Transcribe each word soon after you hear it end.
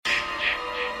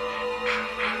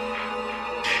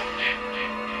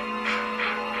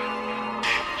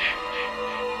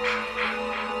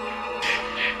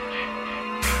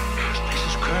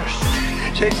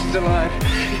Jason's alive.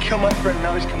 He killed my friend,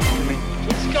 now he's coming for me.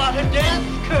 He's got a death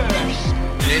curse.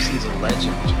 Jason's a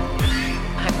legend.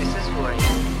 I'm Mrs.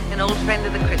 Voorhees, an old friend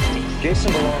of the Christies.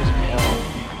 Jason belongs in hell.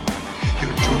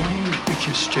 You're doomed if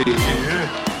you stay here.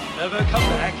 Never come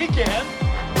back again.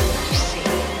 You see,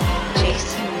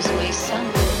 Jason was my son,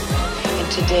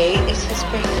 and today is his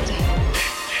birthday.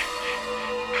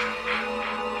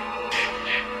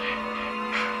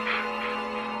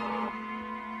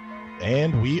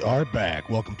 And we are back.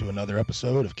 Welcome to another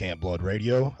episode of Camp Blood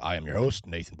Radio. I am your host,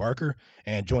 Nathan Barker,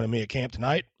 and joining me at camp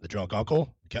tonight, the drunk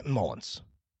uncle, Kenton Mullins.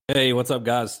 Hey, what's up,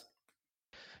 guys?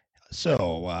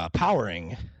 So,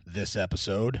 powering this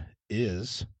episode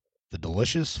is the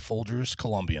delicious Folgers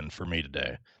Colombian for me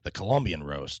today, the Colombian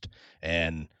roast.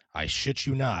 And I shit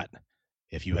you not,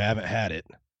 if you haven't had it,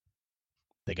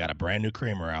 they got a brand new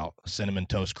creamer out, Cinnamon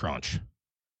Toast Crunch.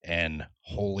 And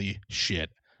holy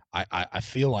shit, I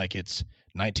feel like it's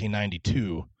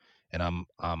 1992, and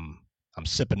I'm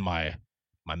sipping my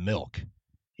milk,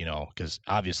 you know, because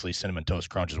obviously Cinnamon Toast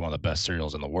Crunch is one of the best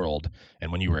cereals in the world. And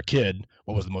when you were a kid,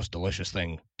 what was the most delicious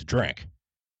thing to drink?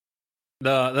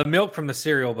 The milk from the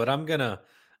cereal, but I'm gonna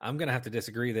have to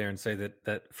disagree there and say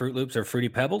that Fruit Loops or Fruity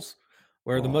Pebbles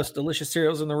were the most delicious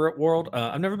cereals in the world.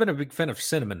 I've never been a big fan of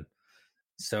cinnamon,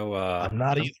 so I'm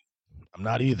not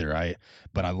either.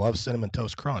 But I love Cinnamon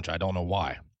Toast Crunch. I don't know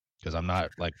why. Because I'm not,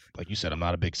 like you said, I'm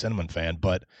not a big cinnamon fan,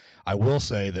 but I will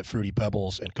say that Fruity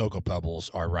Pebbles and Cocoa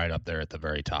Pebbles are right up there at the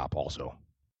very top also.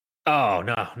 Oh,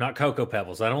 no, not Cocoa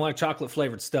Pebbles. I don't like chocolate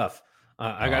flavored stuff.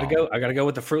 I gotta go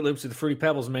with the Fruit Loops or the Fruity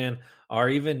Pebbles, man, or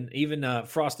even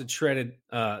frosted shredded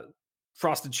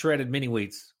mini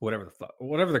wheats, whatever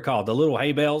they're called, the little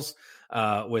hay bales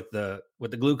with the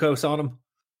glucose on them.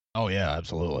 Oh yeah,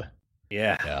 absolutely.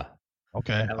 Yeah.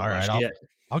 Okay. All right.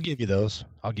 I'll give you those.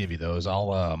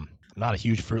 I'm not a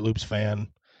huge Fruit Loops fan.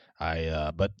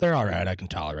 But they're all right. I can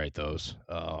tolerate those.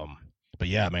 But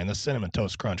yeah, man, the Cinnamon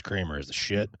Toast Crunch creamer is the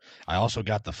shit. I also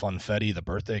got the Funfetti, the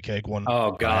birthday cake one.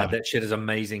 Oh God, that shit is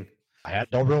amazing.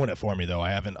 Don't ruin it for me though.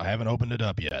 I haven't opened it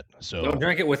up yet. So don't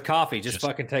drink it with coffee. Just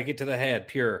fucking take it to the head,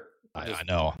 pure. I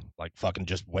know. Like fucking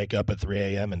just wake up at 3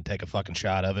 a.m. and take a fucking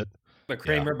shot of it. The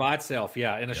creamer by itself,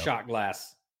 in a shot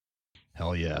glass.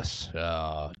 Hell yes.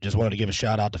 Just wanted to give a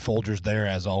shout out to Folgers there,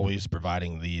 as always,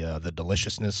 providing the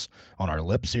deliciousness on our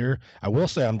lips here. I will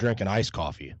say I'm drinking iced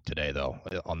coffee today, though,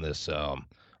 on this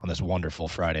wonderful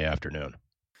Friday afternoon.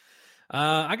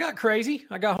 I got crazy.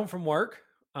 I got home from work.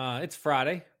 It's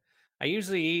Friday. I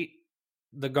usually eat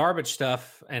the garbage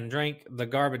stuff and drink the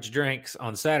garbage drinks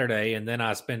on Saturday, and then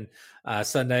I spend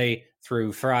Sunday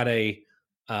through Friday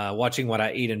watching what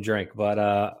I eat and drink.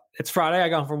 But it's Friday. I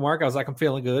got home from work. I was like, I'm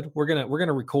feeling good. We're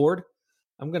gonna record.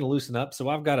 I'm gonna loosen up. So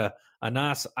I've got a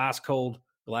nice ice cold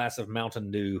glass of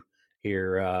Mountain Dew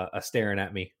here staring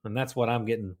at me, and that's what I'm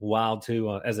getting wild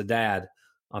to as a dad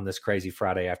on this crazy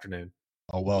Friday afternoon.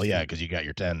 Oh well, yeah, because you got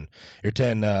your 10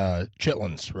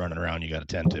 chitlins running around. You got a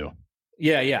 10 too.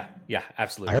 Yeah,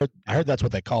 absolutely. I heard that's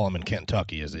what they call them in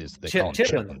Kentucky. Is they call them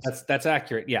chitlins? That's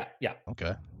accurate. Yeah.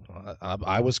 Okay.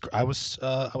 I was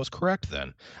correct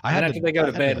then. After they go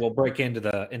to bed, we'll break into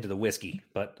the whiskey.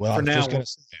 But for now,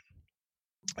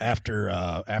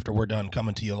 after we're done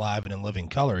coming to you live and in living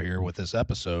color here with this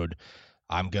episode,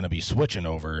 I'm going to be switching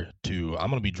over to. I'm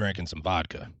going to be drinking some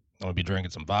vodka. I'm going to be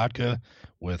drinking some vodka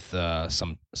with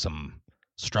some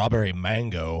strawberry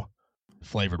mango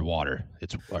flavored water.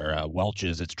 It's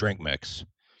Welch's. It's drink mix,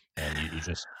 and you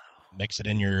just mix it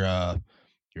in your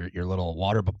little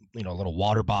water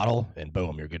bottle, and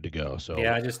boom, you're good to go. So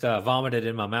yeah, I just vomited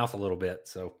in my mouth a little bit.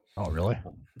 So oh really?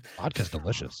 Vodka's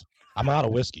delicious. I'm out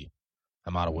of whiskey.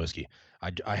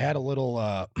 I had a little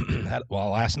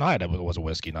last night it was a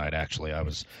whiskey night actually. I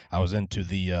was into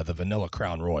the vanilla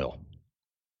Crown Royal.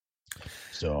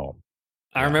 So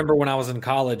I remember when I was in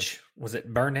college, was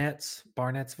it Burnett's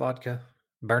vodka?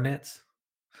 Burnett's?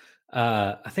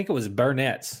 I think it was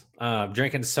Burnett's.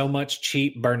 Drinking so much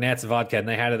cheap Burnett's vodka, and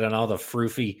they had it in all the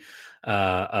froofy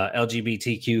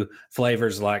LGBTQ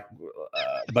flavors like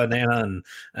banana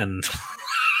and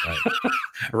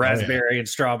raspberry and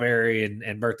strawberry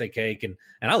and birthday cake, and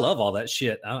I love all that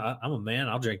shit. I'm a man.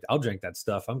 I'll drink that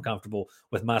stuff. I'm comfortable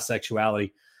with my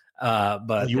sexuality.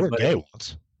 But you were gay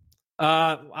once.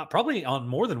 Probably on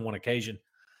more than one occasion.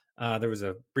 There was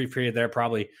a brief period there,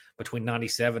 probably between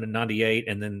 97 and 98,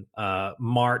 and then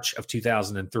March of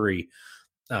 2003,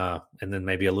 and then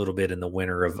maybe a little bit in the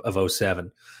winter of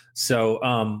 07. So,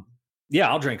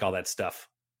 I'll drink all that stuff.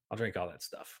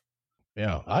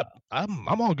 Yeah,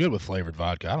 I'm all good with flavored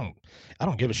vodka. I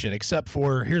don't give a shit, except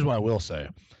for, here's what I will say.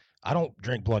 I don't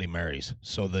drink Bloody Marys.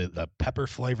 So the pepper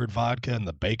flavored vodka and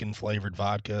the bacon flavored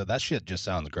vodka, that shit just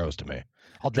sounds gross to me.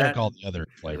 I'll drink all the other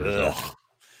flavors. Ugh.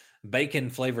 Bacon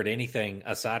flavored anything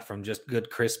aside from just good,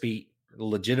 crispy,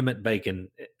 legitimate bacon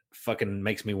fucking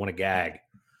makes me want to gag.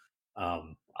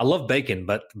 I love bacon,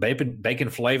 but bacon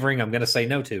flavoring, I'm going to say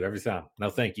no to every time. No,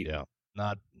 thank you. Yeah.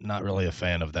 Not really a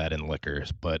fan of that in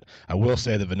liquors, but I will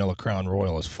say the Vanilla Crown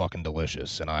Royal is fucking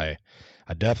delicious, and I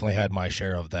definitely had my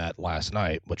share of that last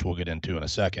night, which we'll get into in a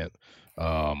second.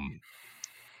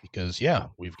 Because yeah,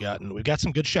 we've got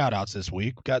some good shout outs this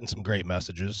week. We've gotten some great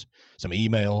messages, some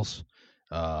emails,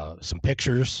 some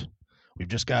pictures. We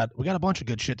got a bunch of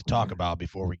good shit to talk about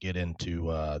before we get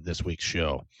into this week's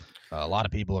show. A lot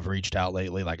of people have reached out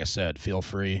lately. Like I said, feel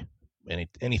free,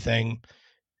 anything,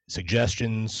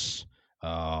 suggestions,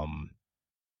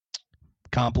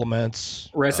 compliments,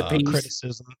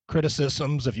 recipes,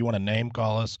 criticisms. If you want to name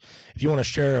call us, if you want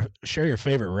to share your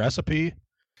favorite recipe,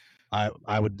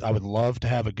 I would love to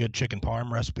have a good chicken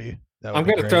parm recipe. I'm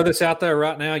going to throw this out there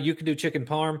right now. You can do chicken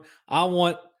parm. I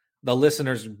want the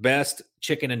listeners' best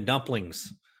chicken and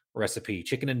dumplings recipe.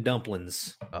 Chicken and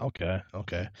dumplings. Okay.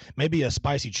 Maybe a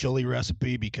spicy chili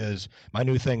recipe, because my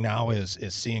new thing now is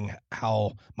seeing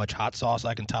how much hot sauce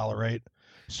I can tolerate.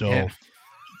 So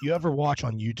you ever watch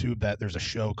on YouTube that there's a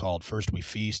show called First We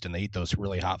Feast, and they eat those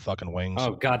really hot fucking wings?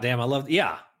 Oh, goddamn. I love,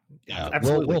 yeah.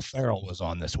 Absolutely. Will Ferrell was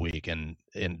on this week, and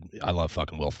I love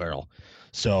fucking Will Ferrell.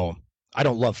 So I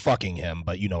don't love fucking him,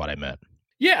 but you know what I meant.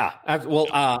 Yeah.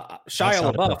 Shia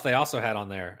LaBeouf, they also had on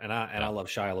there, and I love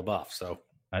Shia LaBeouf. So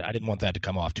I didn't want that to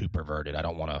come off too perverted. I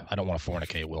don't want to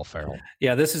fornicate Will Ferrell.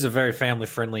 Yeah, this is a very family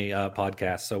friendly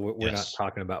podcast, so we're not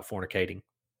talking about fornicating.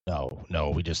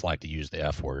 No, we just like to use the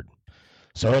F word.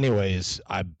 So anyways,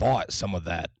 I bought some of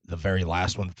that, the very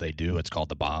last one that they do. It's called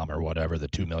the Bomb or whatever, the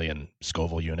 2 million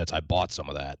Scoville units. I bought some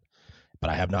of that, but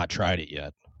I have not tried it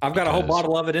yet. I've got a whole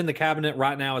bottle of it in the cabinet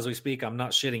right now as we speak. I'm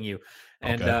not shitting you.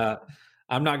 And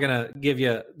I'm not going to give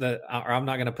you I'm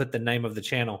not going to put the name of the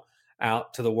channel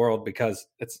out to the world because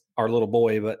it's our little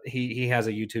boy, but he has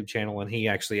a YouTube channel and he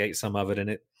actually ate some of it and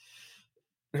it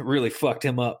really fucked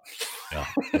him up. Yeah.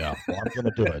 Well, I'm going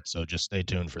to do it. So just stay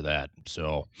tuned for that.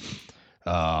 So,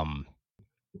 so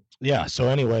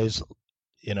anyways,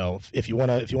 if you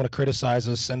want to criticize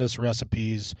us, send us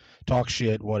recipes, talk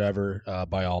shit, whatever,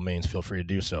 by all means, feel free to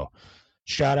do so.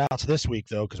 Shout outs this week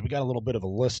though, because we got a little bit of a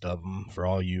list of them for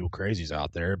all you crazies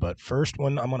out there. But first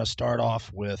one, I'm going to start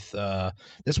off with,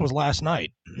 this was last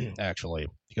night actually,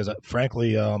 because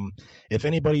frankly,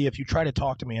 if you try to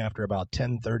talk to me after about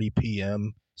 10:30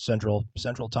 p.m.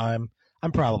 Central Time,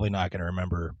 I'm probably not going to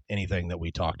remember anything that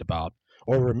we talked about.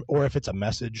 Or if it's a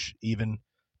message, even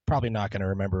probably not going to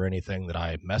remember anything that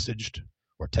I messaged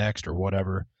or text or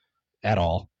whatever at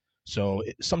all. So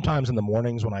sometimes in the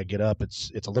mornings when I get up,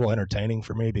 it's a little entertaining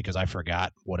for me because I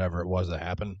forgot whatever it was that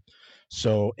happened.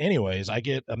 So anyways, I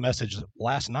get a message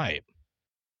last night.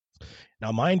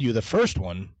 Now, mind you, the first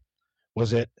one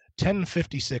was at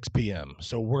 10:56 p.m.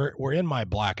 So we're in my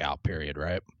blackout period,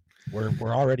 right?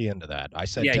 We're already into that. I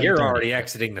said, yeah, you're already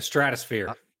exiting the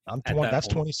stratosphere. That's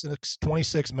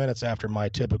 26 minutes after my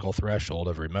typical threshold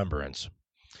of remembrance.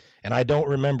 And I don't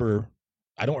remember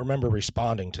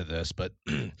responding to this, but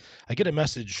I get a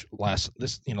message like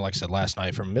I said last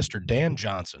night from Mr. Dan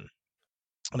Johnson.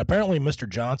 And apparently Mr.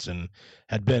 Johnson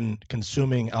had been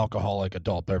consuming alcoholic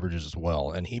adult beverages as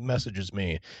well. And he messages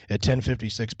me at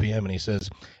 10:56 p.m. and he says,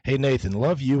 "Hey Nathan,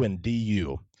 love you and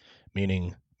DU."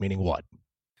 Meaning what?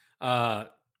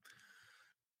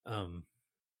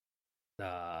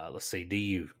 Let's see,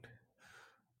 DU.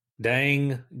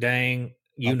 Dang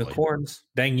unicorns.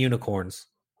 Dang unicorns.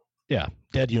 Yeah,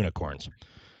 dead unicorns.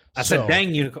 I said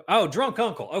dang unicorn. Oh, drunk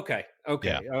uncle. Okay.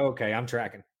 Yeah. Okay, I'm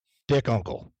tracking. Dick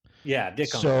uncle. Yeah,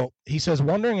 dick uncle. So he says,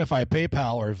 wondering if I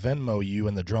PayPal or Venmo you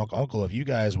and the drunk uncle, if you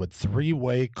guys would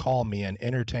 3-way call me and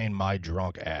entertain my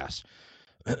drunk ass.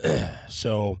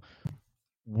 So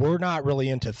we're not really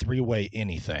into 3-way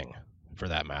anything for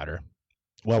that matter.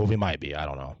 Well, we might be. I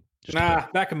don't know.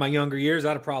 Back in my younger years,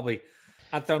 I'd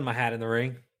thrown my hat in the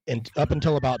ring. And up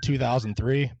until about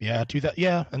 2003,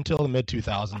 until the mid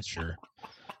 2000s, sure.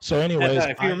 So, anyways,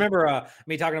 if you remember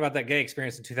me talking about that gay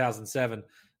experience in 2007,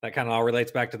 that kind of all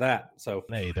relates back to that. So,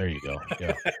 hey, there you go.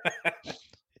 Yeah.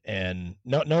 And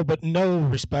no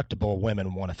respectable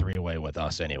women want a 3-way with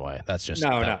us anyway. That's just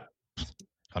no.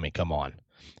 I mean, come on.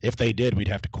 If they did, we'd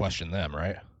have to question them,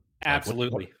 right?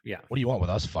 Absolutely. Yeah. What do you want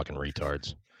with us, fucking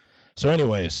retards? So,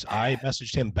 anyways, I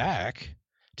messaged him back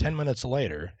 10 minutes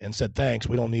later and said, "Thanks,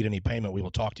 we don't need any payment. We will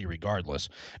talk to you regardless."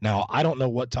 Now, I don't know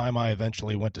what time I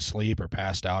eventually went to sleep or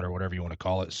passed out or whatever you want to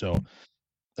call it. So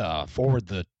forward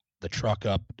the the truck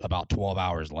up about 12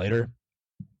 hours later.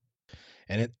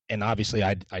 And obviously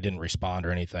I didn't respond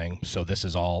or anything. So this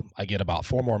is all, I get about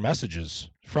 4 more messages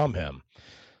from him.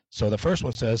 So the first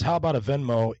one says, how about a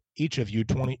Venmo, each of you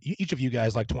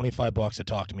guys like $25 to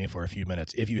talk to me for a few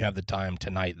minutes, if you have the time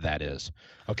tonight, that is.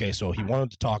 Okay, so he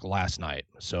wanted to talk last night.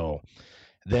 So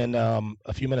then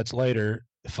a few minutes later,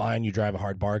 fine, you drive a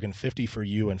hard bargain, 50 for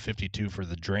you and 52 for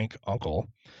the drink, uncle.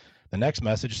 The next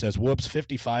message says, whoops,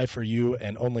 55 for you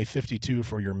and only 52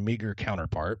 for your meager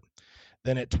counterpart.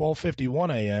 Then at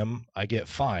 12:51 a.m., I get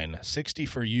fine, 60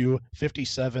 for you,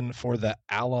 57 for the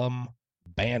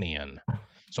Alabamian.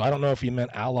 So I don't know if he meant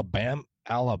Alabama,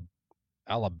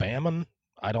 Alabamian,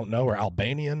 I don't know, or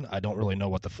Albanian. I don't really know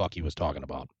what the fuck he was talking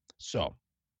about. So,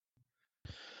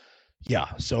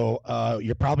 yeah. So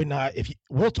you're probably not.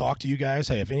 We'll talk to you guys.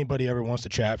 Hey, if anybody ever wants to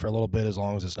chat for a little bit, as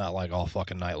long as it's not like all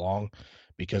fucking night long,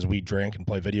 because we drink and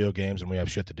play video games and we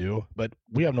have shit to do. But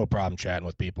we have no problem chatting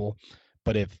with people.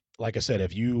 But if, like I said,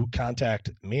 if you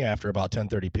contact me after about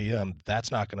 10:30 p.m., that's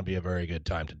not going to be a very good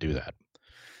time to do that.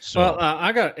 So,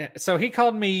 well, so he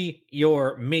called me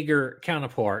your meager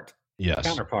counterpart. Yes.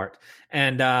 Counterpart.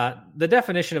 And the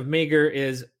definition of meager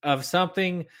is of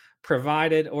something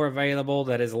provided or available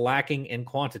that is lacking in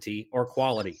quantity or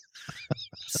quality.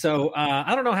 So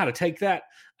I don't know how to take that.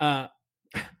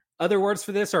 Other words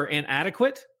for this are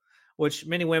inadequate, which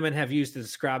many women have used to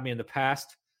describe me in the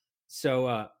past.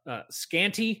 So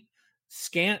scanty,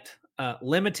 scant,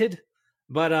 limited.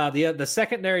 But the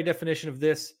secondary definition of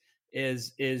this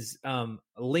is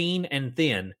lean and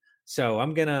thin. So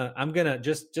I'm gonna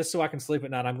just so I can sleep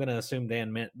at night, I'm gonna assume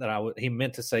Dan meant that he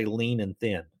meant to say lean and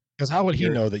thin. Because how would he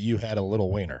know that you had a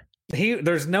little wiener?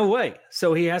 There's no way.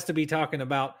 So he has to be talking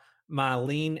about my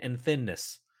lean and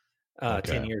thinness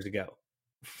 10 years ago.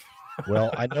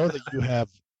 Well, I know that you have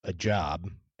a job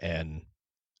and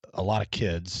a lot of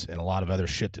kids and a lot of other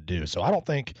shit to do. So I don't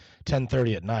think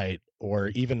 10:30 at night or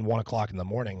even 1 o'clock in the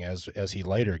morning, as he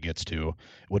later gets to,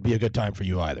 would be a good time for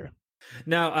you either.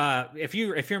 No, if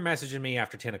you're messaging me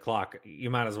after 10 o'clock,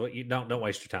 you might as well, you don't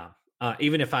waste your time.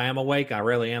 Even if I am awake, I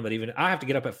rarely am, but even I have to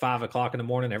get up at 5 o'clock in the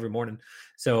morning every morning.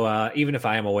 So even if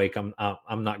I am awake, I'm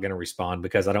not going to respond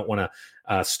because I don't want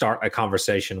to start a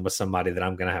conversation with somebody that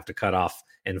I'm going to have to cut off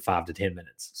in 5 to 10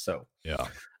 minutes. So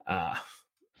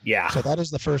yeah. So that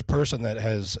is the first person that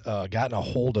has gotten a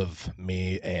hold of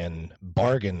me and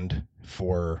bargained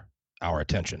for our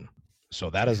attention.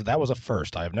 So that was a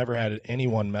first. I have never had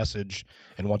anyone message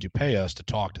and want to pay us to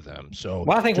talk to them. So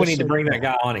I think we need to bring that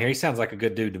guy on here. He sounds like a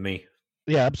good dude to me.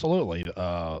 Yeah, absolutely.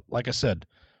 Like I said,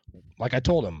 like I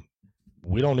told him,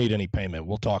 we don't need any payment.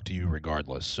 We'll talk to you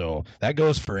regardless. So that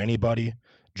goes for anybody.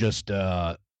 Just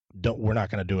we're not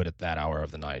going to do it at that hour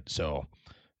of the night. So,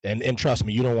 and trust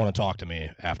me, you don't want to talk to me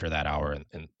after that hour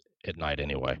and at night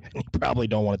anyway. You probably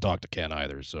don't want to talk to Ken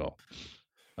either. So,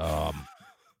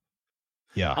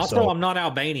 yeah. Also, I'm not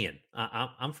Albanian.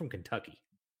 I'm from Kentucky.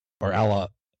 Or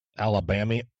Alabama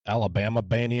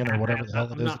Banian or whatever the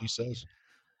hell it is that he says.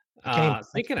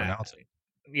 Thinking of,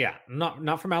 yeah,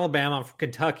 not from Alabama. I'm from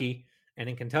Kentucky, and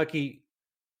in Kentucky,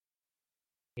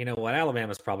 you know what?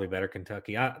 Alabama's probably better.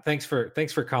 Kentucky. Thanks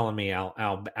for calling me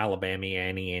Alabama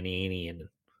Annie, and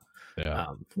yeah.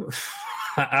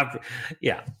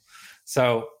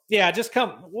 So yeah, just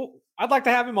come. Well, I'd like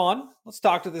to have him on. Let's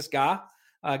talk to this guy.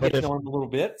 Get to know him a little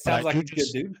bit. Sounds like a good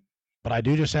dude. But I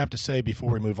do just have to say before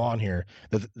we move on here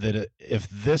that if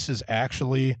this is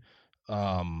actually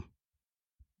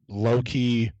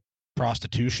low-key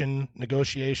prostitution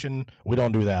negotiation, we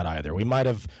don't do that either. We might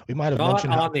have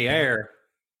mentioned on the air.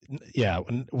 Yeah,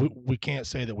 we can't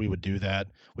say that we would do that.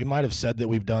 We might have said that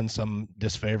we've done some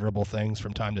disfavorable things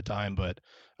from time to time, but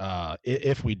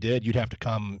if we did, you'd have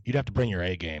to bring your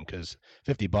A game because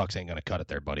 $50 ain't gonna cut it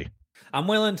there, buddy. I'm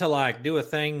willing to do a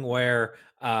thing where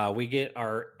we get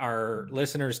our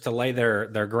listeners to lay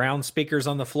their ground speakers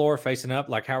on the floor facing up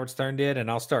like Howard Stern did,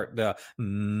 and I'll start the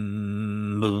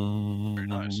Very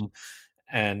nice.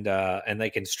 And they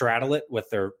can straddle it with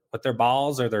their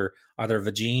balls or their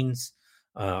vagines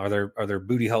or their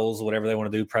booty holes, whatever they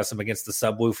want to do, press them against the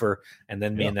subwoofer, and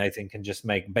then me and Nathan can just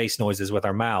make bass noises with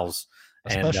our mouths.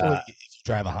 Especially if you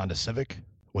drive a Honda Civic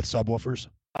with subwoofers.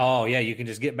 Oh yeah, you can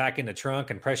just get back in the trunk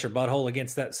and press your butthole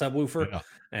against that subwoofer,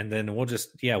 and then we'll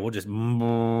just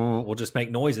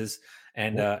make noises,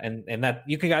 and that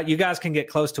you guys can get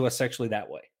close to us sexually that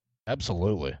way.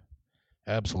 Absolutely,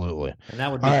 and that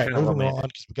would be all right. kind of Moving romantic. on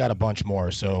because we got a bunch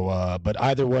more. So, but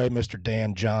either way, Mr.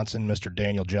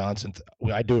 Daniel Johnson,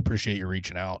 I do appreciate you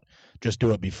reaching out. Just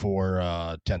do it before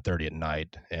 10:30 at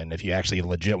night, and if you actually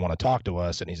legit want to talk to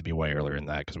us, it needs to be way earlier than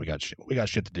that because we got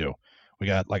shit to do. We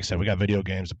got, like I said, we got video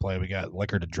games to play. We got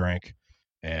liquor to drink,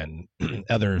 and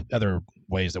other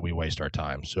ways that we waste our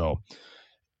time. So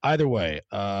either way,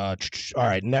 all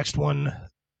right, next one,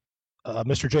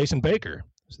 Mr. Jason Baker.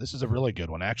 So this is a really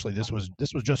good one. Actually, this was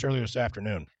just earlier this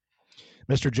afternoon.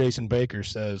 Mr. Jason Baker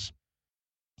says,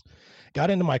 got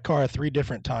into my car 3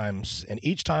 different times, and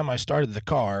each time I started the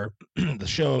car, the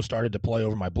show started to play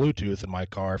over my Bluetooth in my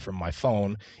car from my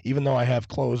phone, even though I have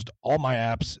closed all my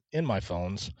apps in my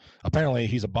phones. Apparently,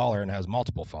 he's a baller and has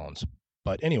multiple phones.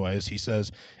 But anyways, he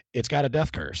says, it's got a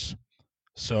death curse.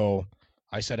 So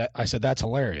I said, that's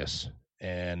hilarious.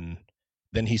 And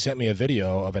then he sent me a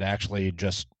video of it actually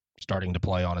just starting to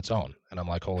play on its own. And I'm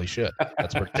like, holy shit,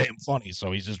 that's pretty damn funny.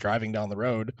 So he's just driving down the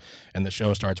road and the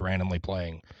show starts randomly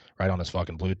playing right on his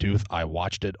fucking Bluetooth. I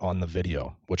watched it on the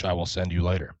video, which I will send you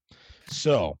later.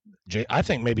 So I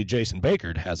think maybe Jason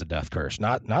Baker has a death curse,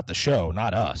 not the show,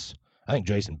 not us. I think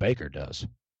Jason Baker does.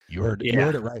 You heard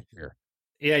it right here.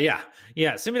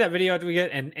 Yeah. Send me that video after we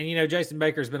get, and you know, Jason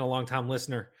Baker's been a long time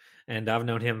listener, and I've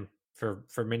known him for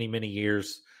many, many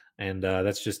years. And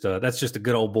that's just a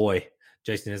good old boy.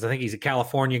 Jason is. I think he's a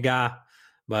California guy,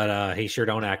 but he sure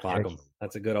don't act like him.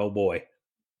 That's a good old boy.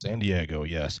 San Diego,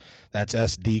 yes. That's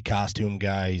SD Costume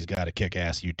Guy. He's got a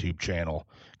kick-ass YouTube channel.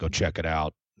 Go check it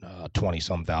out.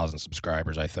 20-some thousand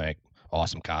subscribers, I think.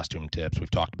 Awesome costume tips.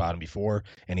 We've talked about him before,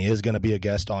 and he is going to be a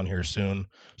guest on here soon.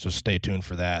 So stay tuned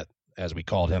for that, as we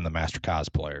called him the Master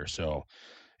Cosplayer. So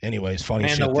anyways, funny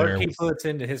shit there. And the work he puts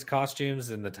into his costumes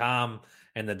and the time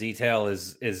and the detail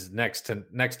is next to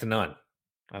none.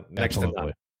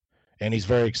 Absolutely. And he's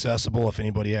very accessible. If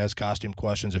anybody has costume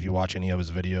questions, if you watch any of his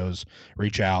videos,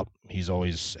 reach out. He's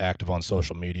always active on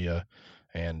social media.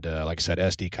 And like I said,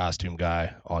 SD Costume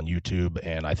Guy on YouTube.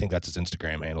 And I think that's his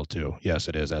Instagram handle too. Yes,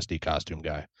 it is SD Costume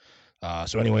Guy.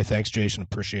 So anyway, thanks, Jason.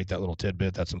 Appreciate that little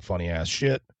tidbit. That's some funny ass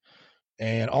shit.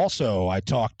 And also, I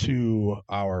talked to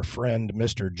our friend,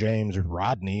 Mr. James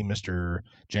Rodney, Mr.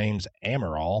 James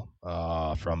Amaral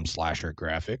from Slasher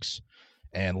Graphics.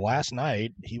 And last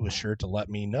night, he was sure to let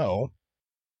me know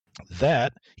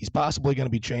that he's possibly going to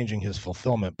be changing his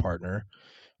fulfillment partner,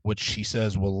 which he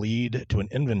says will lead to an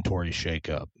inventory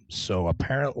shakeup. So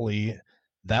apparently,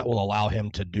 that will allow him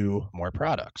to do more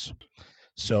products.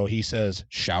 So he says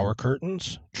shower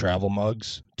curtains, travel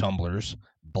mugs, tumblers,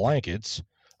 blankets,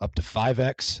 up to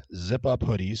 5X zip-up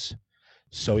hoodies.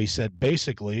 So he said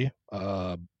basically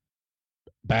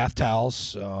bath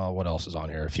towels, what else is on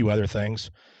here? A few other things.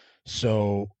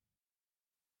 So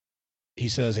he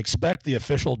says, expect the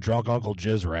official Drunk Uncle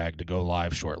Jizz Rag to go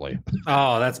live shortly.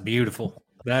 Oh, that's beautiful.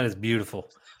 That is beautiful.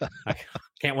 I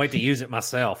can't wait to use it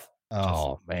myself.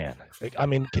 Oh, man. I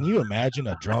mean, can you imagine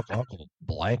a Drunk Uncle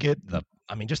blanket?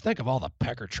 Just think of all the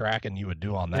pecker tracking you would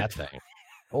do on that thing.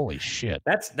 Holy shit.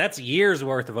 That's years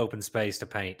worth of open space to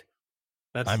paint.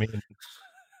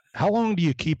 How long do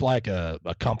you keep like a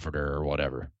comforter or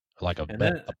whatever? Like a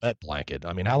bed blanket.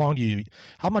 I mean, how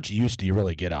much use do you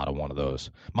really get out of one of those?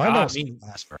 Mine doesn't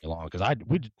last very long because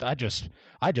I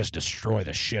just destroy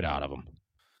the shit out of them.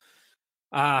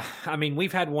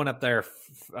 We've had one up there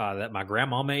that my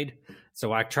grandma made,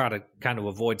 so I try to kind of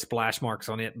avoid splash marks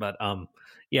on it. But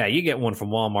yeah, you get one from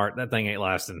Walmart, that thing ain't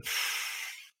lasting.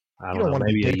 I don't know,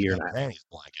 maybe a year. Granny's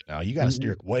blanket now. You got to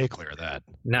steer way clear of that.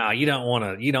 No, you don't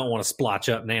want to splotch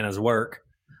up Nana's work.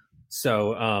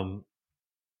 So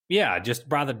yeah, just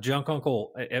buy the Drunk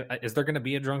Uncle. Is there going to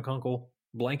be a Drunk Uncle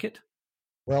blanket?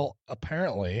 Well,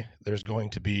 apparently there's going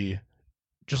to be,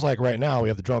 just like right now, we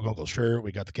have the Drunk Uncle shirt.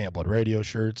 We got the Camp Blood Radio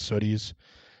shirts, hoodies.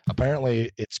 Apparently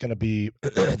it's going to be,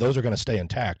 those are going to stay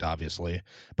intact, obviously,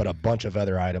 but a bunch of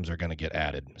other items are going to get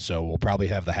added. So we'll probably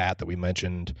have the hat that we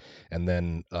mentioned and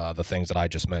then the things that I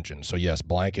just mentioned. So yes,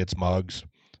 blankets, mugs,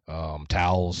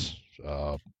 towels,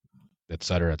 et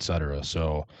cetera, et cetera.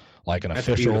 So like an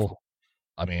official, beautiful.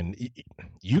 I mean,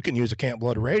 you can use a Camp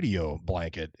Blood Radio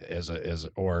blanket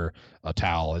or a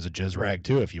towel as a jizz rag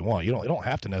too if you want. You don't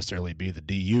have to necessarily be the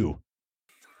DU.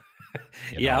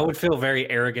 Yeah, I would feel very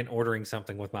arrogant ordering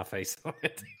something with my face on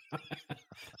it.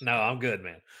 No, I'm good,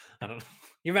 man. I don't.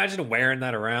 You imagine wearing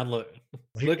that around? Look,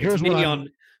 it's me on.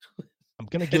 I'm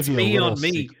gonna give you a little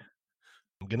secret.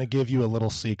 I'm gonna give you a little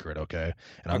secret, okay?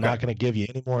 And I'm not gonna give you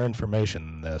any more information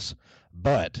than this,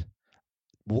 but.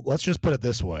 Let's just put it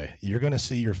this way. You're going to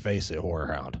see your face at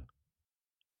Horror Hound.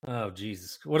 Oh,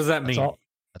 Jesus. What does that mean?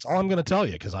 That's all I'm going to tell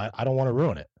you because I don't want to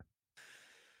ruin it.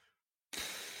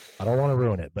 I don't want to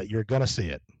ruin it, but you're going to see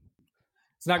it.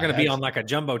 It's not going to be on like a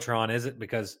Jumbotron, is it?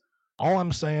 Because all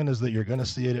I'm saying is that you're going to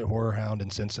see it at Horror Hound in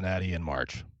Cincinnati in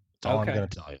March. That's all I'm going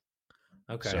to tell you.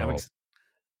 Okay. So,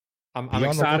 I'm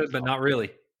excited, but not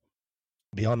really.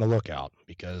 be on the lookout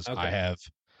because Okay.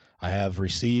 I have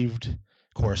received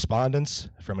correspondence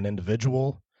from an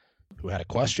individual who had a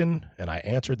question, and I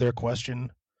answered their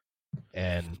question,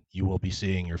 and you will be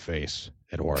seeing your face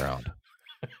at Whorehound.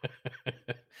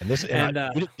 And this,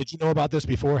 did you know about this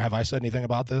before? Have I said anything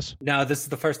about this? No, this is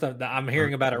the first time that I'm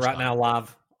hearing about it right now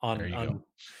live on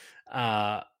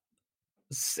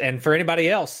and for anybody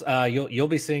else, you'll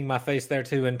be seeing my face there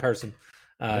too in person.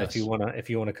 If you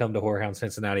wanna come to Whorehound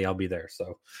Cincinnati, I'll be there.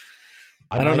 So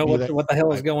I don't know what the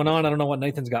hell is going on. I don't know what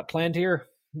Nathan's got planned here,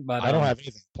 but I don't have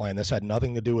anything planned. This had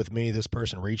nothing to do with me. This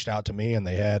person reached out to me and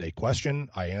they had a question.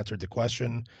 I answered the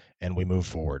question and we moved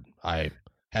forward. I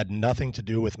had nothing to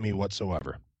do with me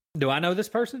whatsoever. Do I know this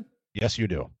person? Yes, you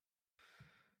do.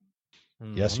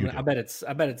 Yes, you do. I bet it's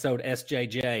owed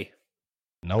SJJ.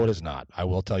 No, it is not. I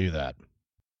will tell you that.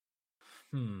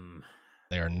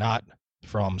 They are not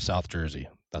from South Jersey.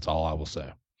 That's all I will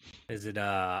say. Is it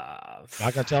not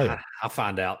gonna tell you. I'll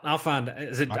find out.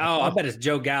 Is it I bet it's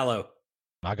Joe Gallo.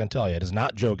 Not gonna tell you. It is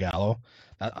not Joe Gallo.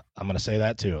 I'm gonna say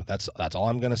that too. That's all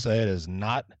I'm gonna say. It is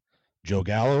not Joe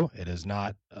Gallo. It is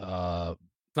not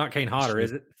it's not Kane Hodder,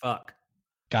 is it? Fuck.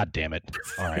 God damn it.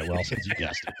 All right, well, since you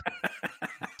guessed it.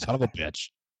 Son of a bitch.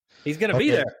 He's gonna be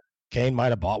there. Kane might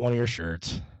have bought one of your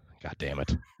shirts. God damn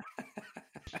it.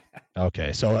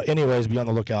 Okay, so anyways, be on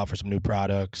the lookout for some new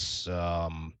products.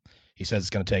 He says it's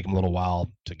going to take him a little while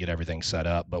to get everything set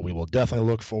up, but we will definitely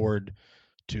look forward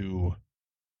to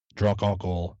Drunk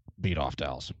Uncle beat-off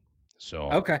towels.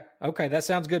 So okay, that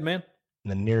sounds good, man. In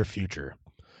the near future.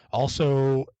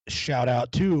 Also, shout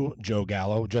out to Joe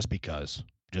Gallo, just because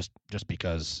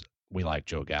we like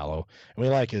Joe Gallo and we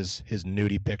like his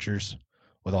nudie pictures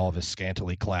with all of his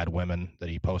scantily clad women that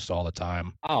he posts all the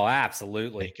time. Oh,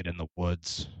 absolutely. Naked in the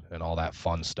woods and all that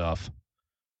fun stuff.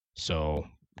 So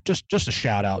just a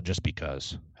shout out just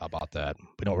because. How about that?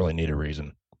 We don't really need a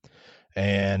reason.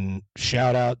 And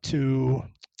shout out to,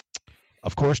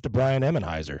 of course, to Brian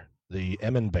Emmenheiser, the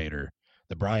Emmenbaiter,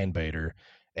 the Brian Baiter.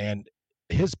 And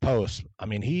his posts, I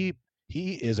mean, he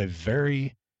is a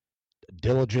very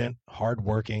diligent,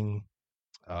 hardworking,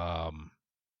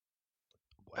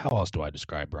 how else do I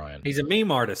describe Brian? He's a meme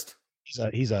artist.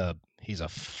 He's a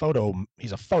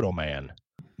photo man.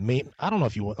 Meme. I don't know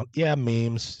if you want. Yeah,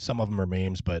 memes. Some of them are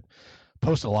memes, but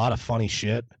post a lot of funny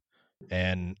shit.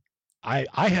 And I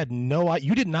had no.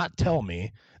 You did not tell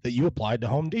me that you applied to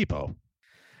Home Depot.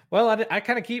 Well, I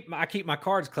kind of keep my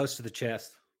cards close to the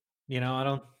chest. You know, I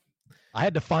don't. I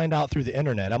had to find out through the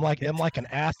internet. I'm like an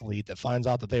athlete that finds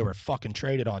out that they were fucking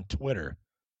traded on Twitter.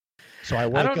 So I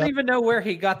don't even know where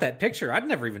he got that picture. I'd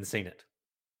never even seen it.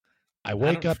 I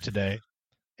wake up today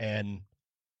and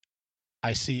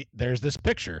I see there's this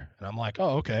picture and I'm like,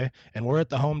 oh, okay. And we're at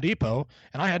the Home Depot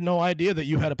and I had no idea that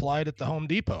you had applied at the Home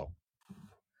Depot.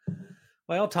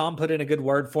 Well, Tom put in a good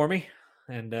word for me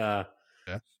and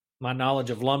my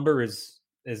knowledge of lumber is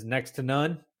next to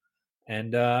none.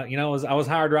 And, I was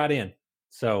hired right in.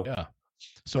 So, yeah.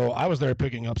 So I was there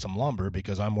picking up some lumber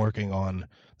because I'm working on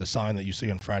the sign that you see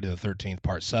on Friday the 13th,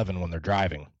 Part 7 when they're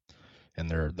driving and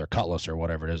their Cutlass or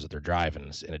whatever it is that they're driving.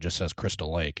 And it just says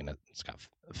Crystal Lake and it's got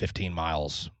 15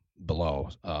 miles below.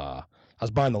 I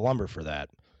was buying the lumber for that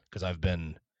because I've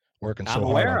been working so hard. I'm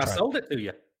aware. I sold it to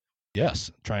you.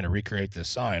 Yes. Trying to recreate this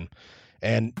sign.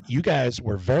 And you guys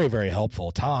were very, very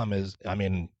helpful. Tom is,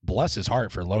 bless his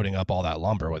heart for loading up all that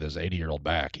lumber with his 80-year-old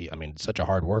back. Such a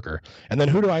hard worker. And then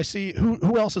who do I see?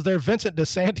 Who else is there? Vincent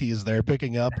DeSanti is there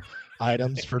picking up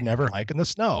items for Never Hike in the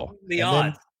Snow. The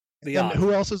odds.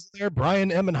 Who else is there? Brian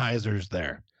Emmenheiser's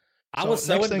there. I was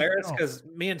so embarrassed because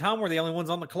me and Tom were the only ones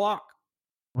on the clock.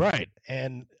 Right.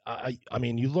 And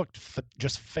you looked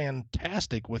just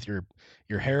fantastic with your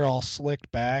hair all slicked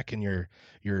back and your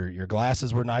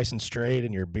glasses were nice and straight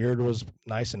and your beard was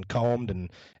nice and combed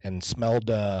and smelled,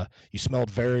 you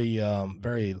smelled very,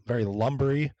 very, very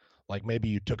lumbery. Like maybe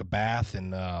you took a bath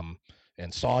in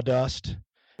sawdust.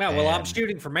 Well, I'm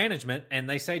shooting for management and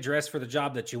they say dress for the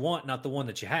job that you want, not the one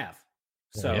that you have.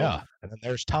 So yeah. And then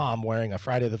there's Tom wearing a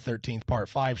Friday the 13th Part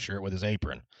 5 shirt with his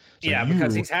apron. So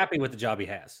because he's happy with the job he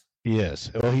has. He is.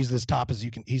 Well, he's as top as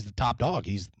you can. He's the top dog.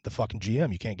 He's the fucking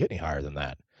GM. You can't get any higher than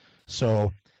that.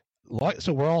 So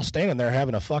we're all standing there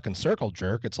having a fucking circle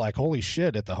jerk. It's like, holy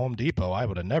shit, at the Home Depot, I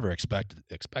would have never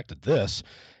expected this.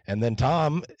 And then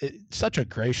Tom, such a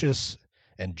gracious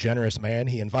and generous man,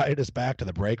 he invited us back to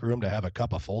the break room to have a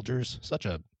cup of Folgers.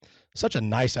 Such a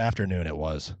nice afternoon it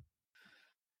was.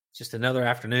 Just another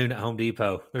afternoon at Home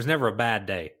Depot. There's never a bad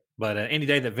day, but any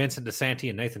day that Vincent DeSanti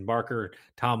and Nathan Barker,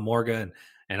 Tom Morgan,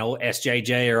 and old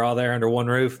SJJ are all there under one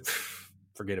roof,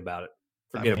 forget about it.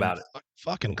 Forget about it.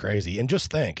 Fucking crazy. And just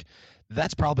think,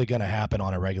 that's probably going to happen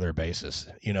on a regular basis.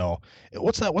 You know,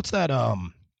 what's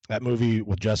that movie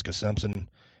with Jessica Simpson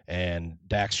and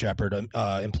Dax Shepard,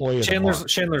 employee of the month.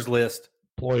 Schindler's List.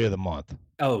 Employee of the month.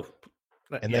 Oh,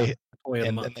 and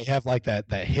they have like that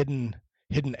hidden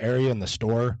area in the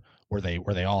store where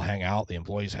they all hang out, the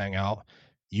employees hang out.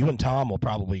 You and Tom will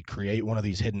probably create one of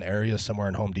these hidden areas somewhere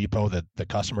in Home Depot that the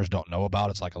customers don't know about.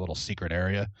 It's like a little secret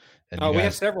area. And we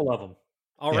have several of them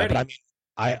already. Yeah, but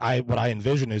I mean, what I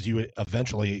envision is you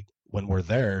eventually, when we're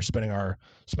there spending our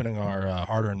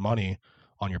hard-earned money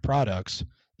on your products,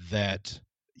 that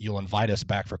you'll invite us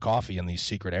back for coffee in these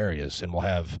secret areas, and we'll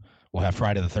have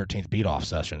Friday the 13th beat-off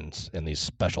sessions in these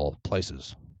special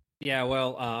places. Yeah,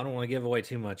 well, I don't want to give away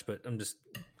too much, but I'm just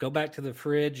go back to the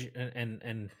fridge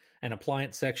and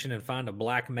appliance section and find a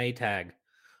black Maytag,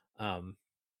 and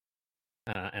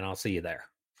I'll see you there.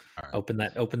 All right.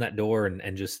 Open that door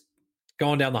and just go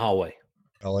on down the hallway.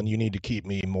 Well, and you need to keep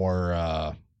me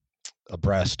more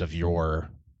abreast of your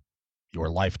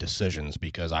life decisions,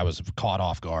 because I was caught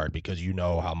off guard, because you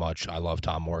know how much I love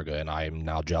Tom Morga, and I am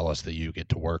now jealous that you get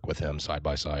to work with him side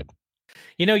by side.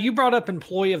 You know, you brought up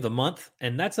Employee of the Month,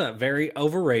 and that's a very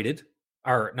underrated,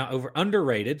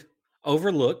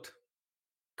 overlooked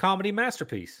comedy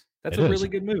masterpiece. That's a really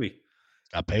good movie.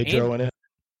 Got Pedro in it.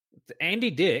 Andy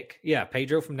Dick. Yeah,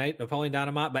 Pedro from Napoleon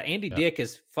Dynamite, but Andy Dick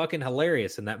is fucking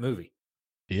hilarious in that movie.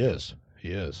 He is.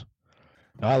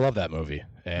 No, I love that movie.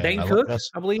 And Dane Cook,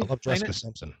 I believe. I love Jessica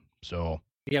Simpson. So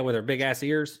yeah, with her big ass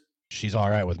ears. She's all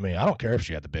right with me. I don't care if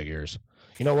she had the big ears.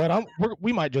 You know what?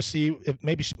 We might just see if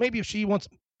maybe if she wants.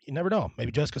 You never know.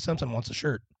 Maybe Jessica Simpson wants a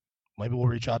shirt. Maybe we'll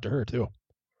reach out to her too.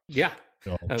 Yeah.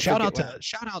 So, shout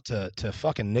out to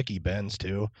fucking Nikki Benz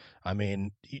too. I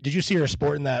mean, did you see her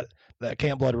sporting that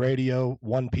Camp Blood Radio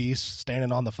one piece,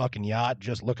 standing on the fucking yacht,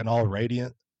 just looking all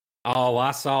radiant? Oh, I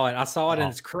saw it, and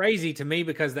it's crazy to me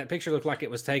because that picture looked like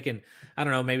it was taken, I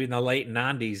don't know, maybe in the late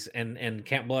 90s, and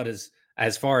Camp Blood is,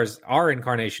 as far as our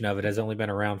incarnation of it, has only been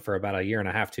around for about a year and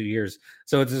a half, 2 years.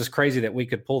 So it's just crazy that we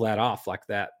could pull that off like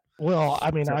that. Well, I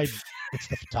mean, it's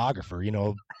the photographer, you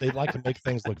know, they like to make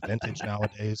things look vintage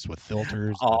nowadays with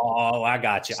filters. Oh, I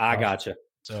got you.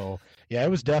 So yeah, it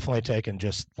was definitely taken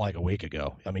just like a week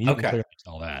ago. I mean, you can clearly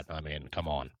tell that. I mean, come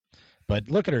on. But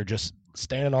look at her just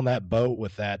standing on that boat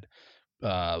with that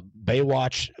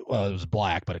Baywatch. Well, it was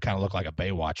black, but it kind of looked like a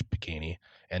Baywatch bikini,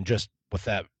 and just with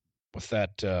that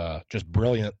just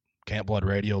brilliant Camp Blood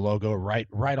Radio logo right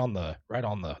on the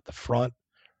front.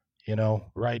 You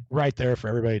know, right there for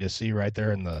everybody to see, right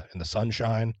there in the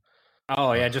sunshine.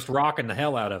 Oh yeah, just rocking the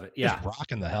hell out of it. Yeah, just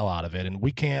rocking the hell out of it. And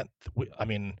I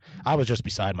mean, I was just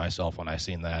beside myself when I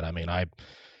seen that. I mean,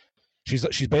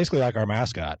 she's basically like our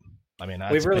mascot. I mean,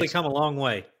 we've really come a long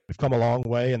way. We've come a long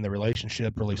way, and the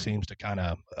relationship really seems to kind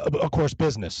of course,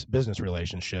 business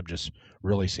relationship just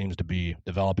really seems to be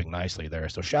developing nicely there.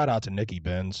 So shout out to Nikki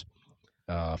Benz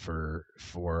for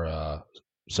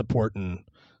supporting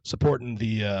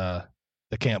the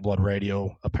Camp Blood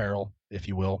Radio apparel, if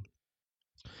you will.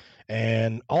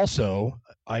 And also,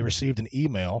 I received an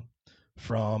email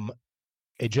from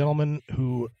a gentleman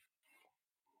who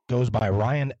goes by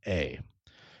Ryan A.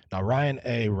 Now, Ryan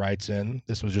A writes in,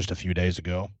 this was just a few days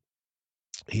ago.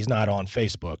 He's not on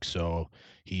Facebook, so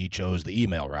he chose the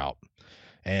email route.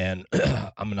 And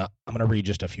I'm gonna read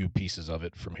just a few pieces of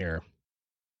it from here.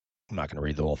 I'm not going to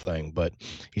read the whole thing, but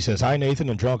he says, "Hi, Nathan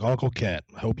and Drunk Uncle Kent.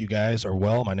 Hope you guys are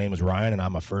well. My name is Ryan, and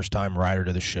I'm a first-time writer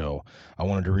to the show. I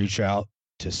wanted to reach out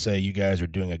to say you guys are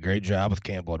doing a great job with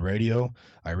Camp Blood Radio.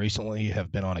 I recently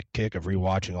have been on a kick of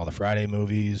rewatching all the Friday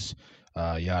movies,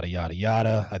 yada, yada,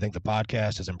 yada. I think the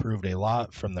podcast has improved a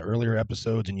lot from the earlier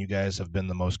episodes, and you guys have been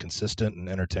the most consistent and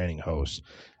entertaining hosts.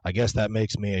 I guess that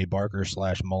makes me a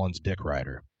Barker/Mullins dick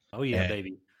rider." Oh, yeah,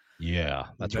 baby. Yeah,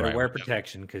 that's right. Better wear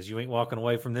protection, because you ain't walking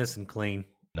away from this and clean.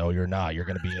 No, you're not. You're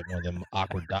going to be at one of them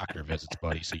awkward doctor visits,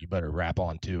 buddy, so you better wrap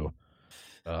on too.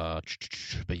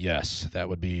 But yes, that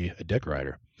would be a dick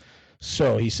rider.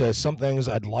 So he says, some things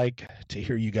I'd like to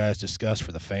hear you guys discuss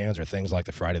for the fans are things like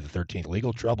the Friday the 13th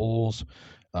legal troubles.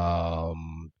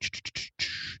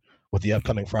 With the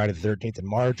upcoming Friday the 13th in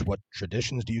March, what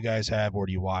traditions do you guys have? Where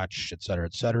do you watch, et cetera,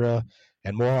 et cetera?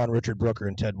 And more on Richard Brooker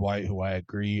and Ted White, who I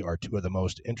agree are two of the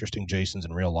most interesting Jasons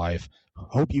in real life.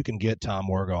 Hope you can get Tom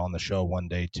Morga on the show one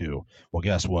day too. Well,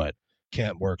 guess what?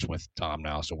 Kent works with Tom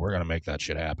now, so we're going to make that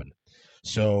shit happen.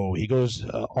 So he goes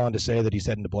on to say that he's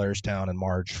heading to Blairstown in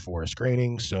March for a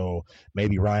screening. So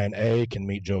maybe Ryan A can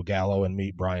meet Joe Gallo and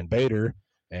meet Brian Bader,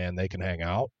 and they can hang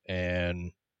out.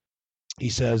 And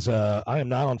he says, I am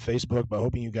not on Facebook, but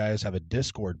hoping you guys have a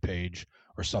Discord page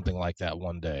or something like that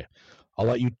one day. I'll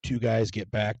let you two guys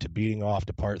get back to beating off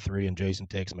to part 3 and Jason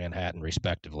Takes Manhattan,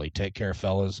 respectively. Take care,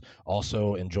 fellas.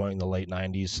 Also enjoying the late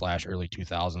 90s / early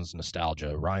 2000s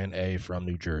nostalgia. Ryan A. from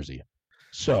New Jersey.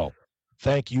 So,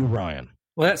 thank you, Ryan.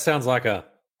 Well, that sounds like a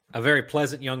very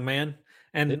pleasant young man.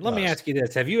 And let me ask you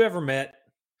this. Have you ever met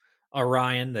a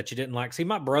Ryan that you didn't like? See,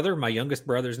 my youngest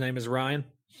brother's name is Ryan,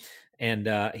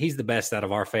 and he's the best out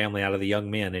of our family, out of the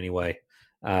young men anyway.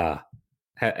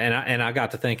 And I got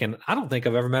to thinking, I don't think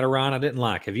I've ever met a Ryan I didn't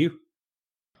like. Have you?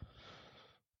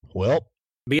 Well,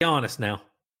 be honest now.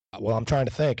 Well, I'm trying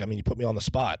to think. I mean, you put me on the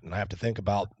spot, and I have to think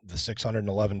about the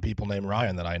 611 people named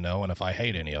Ryan that I know, and if I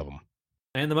hate any of them.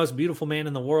 And the most beautiful man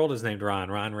in the world is named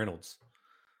Ryan Reynolds.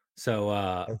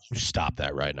 So you stop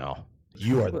that right now.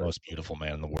 You are the most beautiful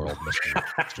man in the world,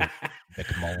 Mr. Nick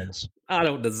Mullins. I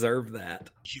don't deserve that.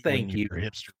 Thank you. Your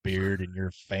hipster beard and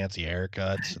your fancy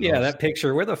haircuts. Yeah, that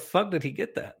picture. Where the fuck did he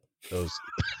get that? Those.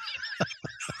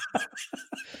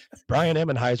 Brian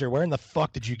Emenheiser, where in the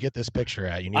fuck did you get this picture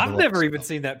at? I've never even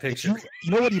seen that picture.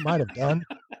 You know what he might have done?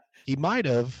 He might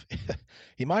have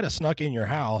snuck in your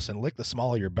house and licked the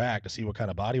small of your back to see what kind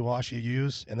of body wash you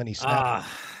use, and then he snapped.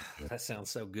 That sounds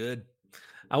so good.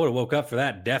 I would have woke up for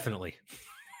that, definitely.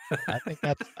 I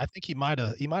think he might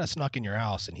have snuck in your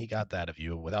house and he got that of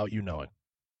you without you knowing.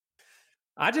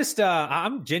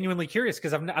 I'm genuinely curious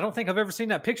because I don't think I've ever seen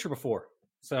that picture before.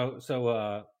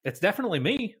 So it's definitely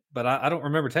me, but I don't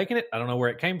remember taking it. I don't know where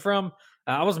it came from.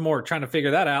 I was more trying to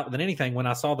figure that out than anything when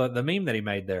I saw the meme that he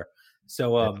made there.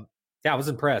 So yeah, I was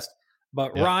impressed.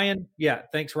 But yeah. Ryan, yeah,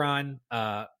 thanks, Ryan.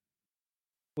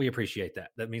 We appreciate that.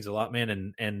 That means a lot,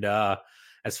 man. And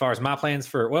as far as my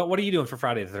plans what are you doing for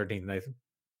Friday the 13th, Nathan?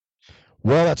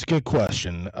 Well, that's a good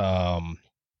question. Well,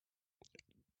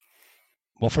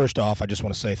 first off, I just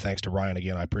want to say thanks to Ryan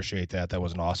again. I appreciate that. That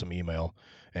was an awesome email,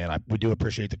 and we do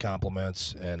appreciate the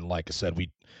compliments. And like I said,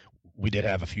 we did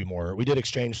have a few more. We did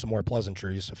exchange some more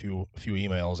pleasantries, a few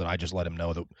emails, and I just let him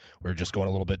know that we're just going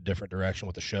a little bit different direction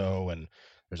with the show. And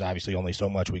there's obviously only so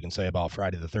much we can say about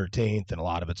Friday the 13th, and a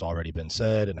lot of it's already been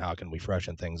said. And how can we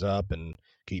freshen things up and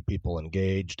keep people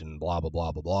engaged and blah blah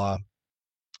blah blah blah.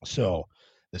 So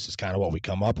this is kind of what we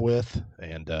come up with,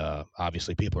 and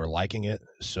obviously people are liking it.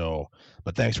 So,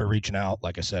 but thanks for reaching out.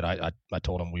 Like I said, I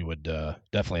told him we would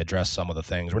definitely address some of the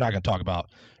things. We're not going to talk about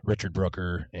Richard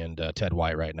Brooker and Ted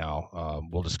White right now.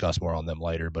 We'll discuss more on them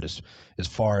later. But as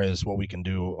far as what we can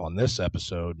do on this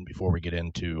episode, before we get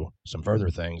into some further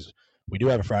things, we do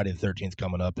have a Friday the 13th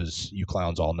coming up, as you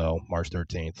clowns all know. March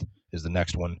 13th is the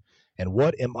next one. And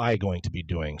what am I going to be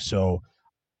doing? So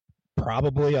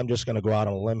probably I'm just going to go out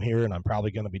on a limb here, and I'm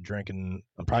probably going to be drinking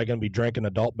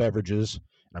adult beverages,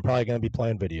 and I'm probably going to be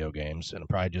playing video games, and I'm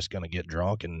probably just going to get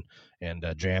drunk and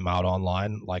jam out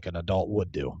online like an adult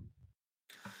would do.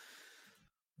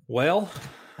 Well,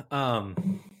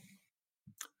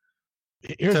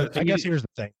 here's the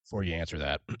thing before you answer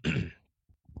that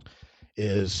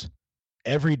is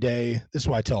every day. This is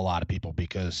why I tell a lot of people,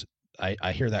 because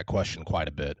I hear that question quite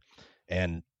a bit,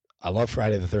 and I love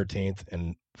Friday the 13th,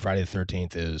 and Friday the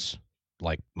 13th is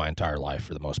like my entire life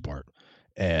for the most part.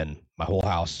 And my whole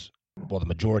house, well, the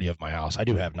majority of my house, I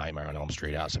do have Nightmare on Elm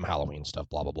Street out, some Halloween stuff,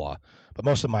 blah, blah, blah. But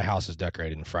most of my house is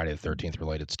decorated in Friday the 13th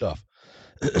related stuff.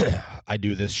 I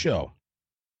do this show.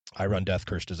 I run Death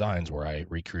Curse Designs, where I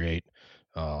recreate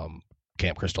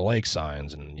Camp Crystal Lake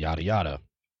signs and yada, yada.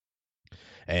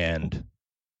 And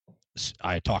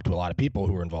I talk to a lot of people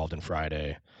who are involved in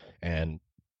Friday, and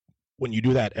when you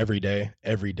do that every day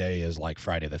is like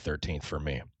Friday the 13th for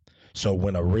me. So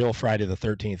when a real Friday the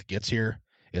 13th gets here,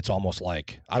 it's almost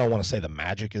like, I don't want to say the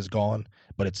magic is gone,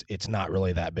 but it's not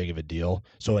really that big of a deal.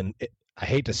 So I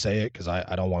hate to say it because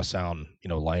I don't want to sound,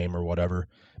 lame or whatever,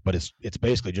 but it's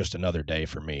basically just another day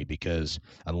for me, because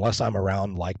unless I'm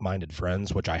around like-minded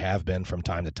friends, which I have been from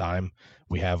time to time,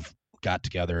 we have got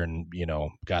together and,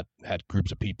 had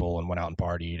groups of people and went out and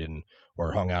partied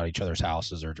or hung out at each other's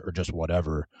houses or just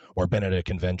whatever, or been at a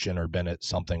convention or been at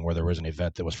something where there was an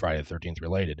event that was Friday the 13th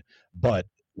related. But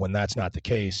when that's not the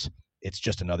case, it's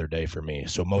just another day for me.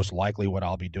 So most likely what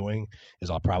I'll be doing is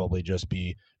I'll probably just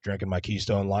be drinking my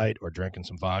Keystone Light or drinking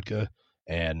some vodka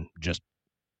and just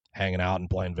hanging out and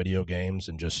playing video games,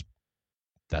 and just,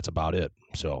 that's about it.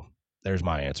 So there's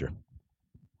my answer.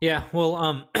 Yeah. Well,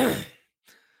 I'm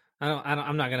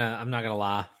not gonna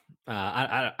lie.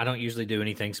 I don't usually do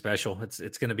anything special.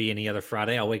 It's gonna be any other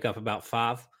Friday. I'll wake up about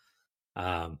 5.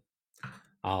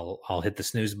 I'll hit the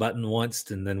snooze button once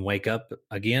and then wake up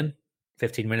again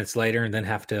 15 minutes later, and then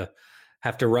have to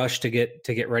rush to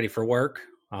get ready for work.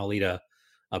 I'll eat a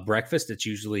breakfast. It's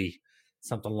usually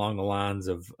something along the lines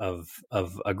of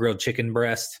a grilled chicken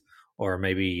breast or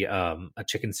maybe a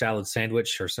chicken salad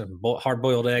sandwich or some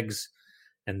hard-boiled eggs,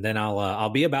 and then I'll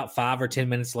be about 5 or 10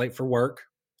 minutes late for work.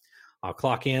 I'll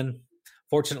clock in.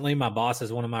 Fortunately, my boss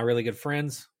is one of my really good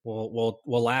friends. We'll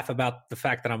laugh about the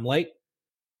fact that I'm late,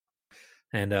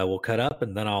 and we'll cut up,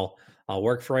 and then I'll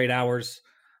work for 8 hours.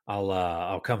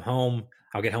 I'll come home.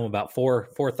 I'll get home about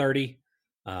 4:30.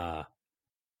 I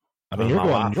mean,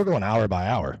 you're going hour by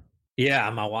hour. Yeah,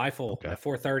 my wife will at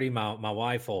 4:30. My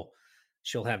wife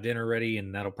she'll have dinner ready,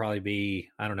 and that'll probably be,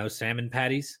 I don't know, salmon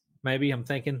patties. Maybe I'm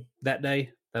thinking that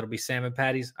day that'll be salmon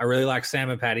patties. I really like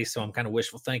salmon patties, so I'm kind of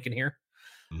wishful thinking here.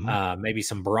 Mm-hmm. Maybe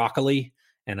some broccoli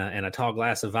and a tall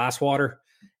glass of ice water,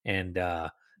 and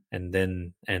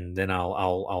then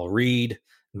I'll read,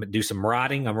 do some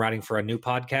writing. I'm writing for a new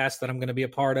podcast that I'm going to be a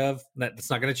part of.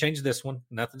 That's not going to change this one.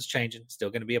 Nothing's changing.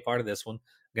 Still going to be a part of this one.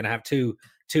 I'm going to have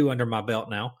two under my belt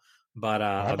now. But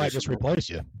I might just replace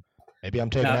you. Maybe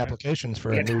I'm taking applications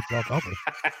for a new drunk uncle.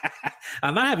 I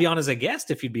might have you on as a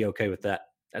guest if you'd be okay with that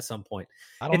at some point.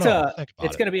 I don't know.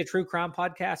 It's going to be a true crime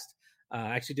podcast.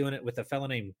 Actually doing it with a fellow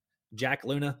named Jack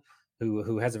Luna,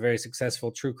 who has a very successful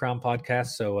true crime podcast.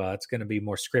 So it's going to be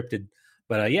more scripted.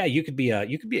 But yeah, you could be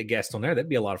a guest on there. That'd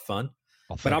be a lot of fun.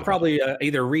 I'll probably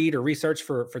either read or research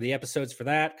for the episodes for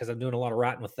that, because I'm doing a lot of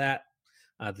writing with that.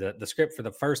 The script for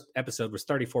the first episode was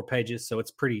 34 pages, so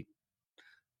it's a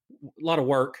lot of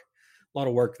work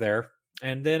there.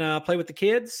 And then play with the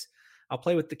kids. I'll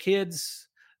play with the kids,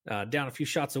 down a few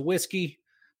shots of whiskey,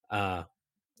 and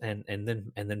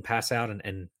then pass out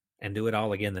and do it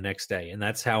all again the next day. And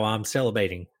that's how I'm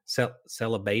celebrating Friday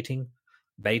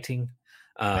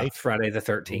the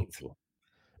 13th.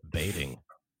 Baiting.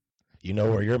 You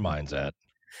know where your mind's at.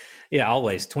 Yeah,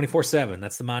 always 24/7.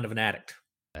 That's the mind of an addict.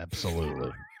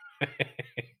 Absolutely.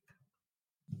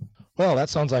 Well, that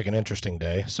sounds like an interesting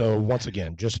day. So once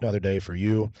again, just another day for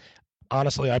you.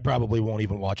 Honestly, I probably won't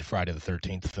even watch a Friday the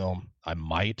 13th film. I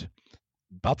might.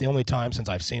 About the only time, since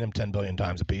I've seen them 10 billion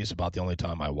times a piece, about the only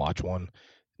time I watch one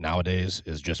nowadays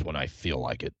is just when I feel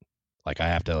like it. Like I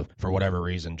have to, for whatever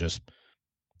reason, just,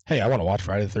 hey, I want to watch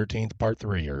Friday the 13th part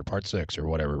 3 or part 6 or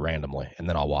whatever randomly, and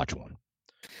then I'll watch one.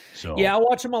 So yeah, I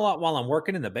watch them a lot while I'm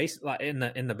working in the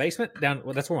basement down.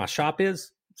 Well, that's where my shop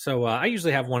is. So I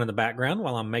usually have one in the background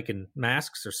while I'm making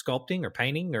masks or sculpting or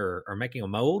painting or making a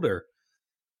mold or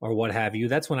what have you.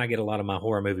 That's when I get a lot of my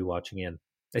horror movie watching in.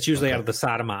 It's usually out of the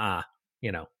side of my eye,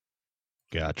 you know.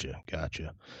 Gotcha.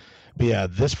 But yeah,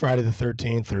 this Friday the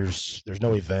 13th, there's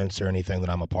no events or anything that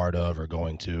I'm a part of or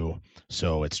going to,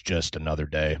 so it's just another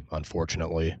day,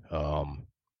 unfortunately.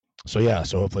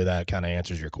 So hopefully that kind of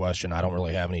answers your question. I don't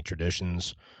really have any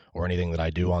traditions or anything that I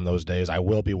do on those days. I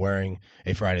will be wearing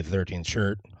a Friday the 13th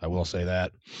shirt. I will say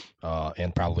that,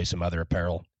 and probably some other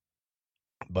apparel.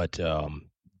 But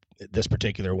this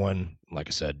particular one, like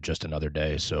I said, just another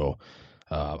day. So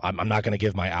I'm not going to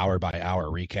give my hour by hour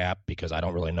recap because I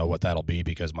don't really know what that'll be,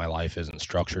 because my life isn't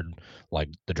structured like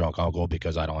the drunk uncle,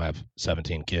 because I don't have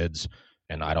 17 kids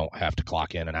and I don't have to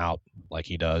clock in and out like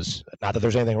he does. Not that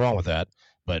there's anything wrong with that,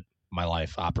 but my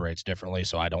life operates differently.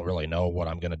 So I don't really know what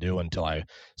I'm going to do until I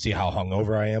see how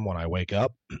hungover I am when I wake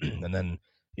up. And then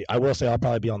I will say I'll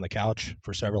probably be on the couch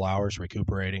for several hours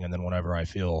recuperating. And then whenever I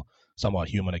feel somewhat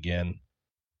human again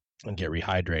and get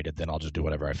rehydrated, then I'll just do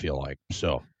whatever I feel like.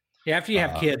 So yeah, after you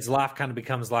have kids, life kind of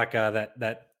becomes like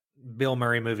that Bill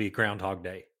Murray movie, Groundhog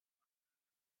Day.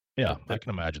 Yeah, I can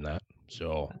imagine that.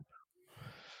 So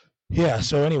yeah,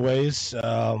 so anyways,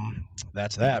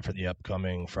 that's that for the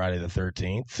upcoming Friday the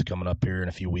 13th, coming up here in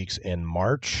a few weeks in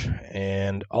March.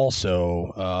 And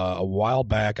also, a while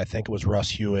back, I think it was Russ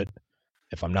Hewitt,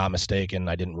 if I'm not mistaken.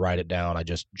 I didn't write it down. I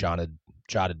just jotted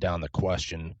down the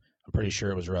question. I'm pretty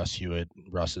sure it was Russ Hewitt.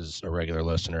 Russ is a regular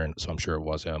listener, and so I'm sure it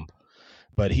was him.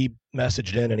 But he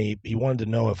messaged in, and he wanted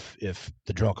to know if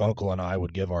the drunk uncle and I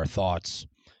would give our thoughts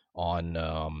on,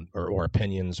 or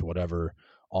opinions, whatever,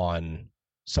 on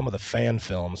some of the fan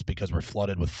films, because we're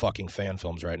flooded with fucking fan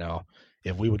films right now.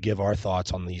 If we would give our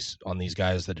thoughts on these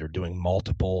guys that are doing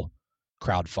multiple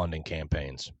crowdfunding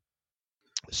campaigns.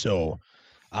 So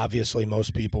obviously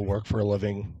most people work for a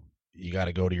living. You got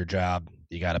to go to your job.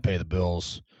 You got to pay the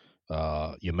bills.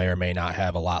 You may or may not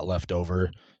have a lot left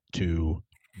over to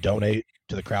donate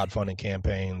to the crowdfunding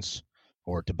campaigns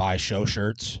or to buy show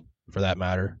shirts, for that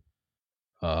matter.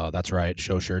 That's right,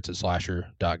 show shirts at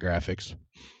slasher.graphics.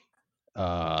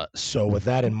 So with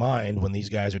that in mind, when these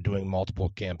guys are doing multiple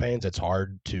campaigns, it's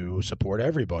hard to support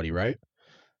everybody, right?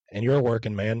 And you're a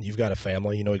working man. You've got a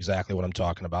family. You know exactly what I'm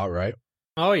talking about, right?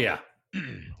 Oh, yeah.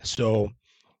 So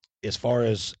as far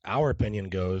as our opinion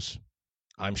goes,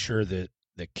 I'm sure that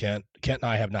Kent and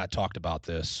I have not talked about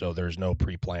this, so there's no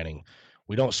pre-planning.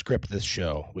 we don't script this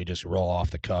show. We just roll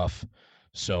off the cuff.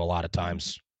 So a lot of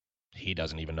times he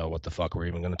doesn't even know what the fuck we're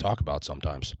even going to talk about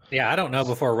sometimes. Yeah, I don't know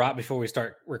right before we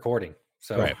start recording.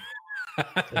 So right.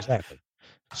 Exactly.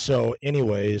 So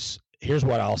anyways, here's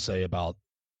what I'll say about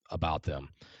them.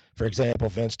 For example,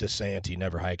 Vince DeSanti,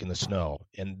 Never Hike in the Snow,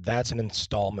 and that's an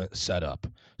installment setup.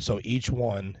 So each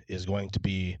one is going to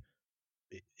be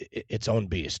its own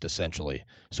beast, essentially.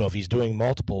 So if he's doing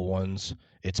multiple ones,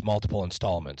 it's multiple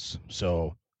installments.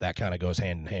 So that kind of goes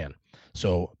hand in hand.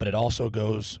 So, but it also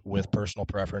goes with personal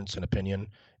preference and opinion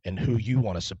and who you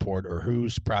want to support or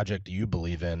whose project do you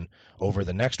believe in over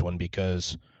the next one,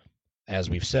 because as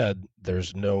we've said,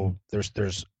 there's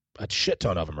a shit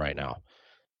ton of them right now.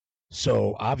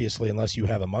 So obviously, unless you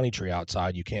have a money tree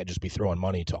outside, you can't just be throwing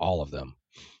money to all of them.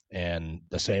 And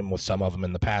the same with some of them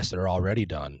in the past that are already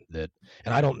done.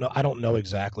 And I don't know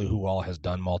exactly who all has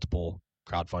done multiple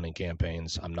crowdfunding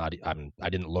campaigns. I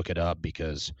didn't look it up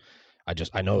because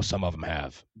I know some of them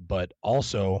have. But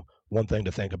also, one thing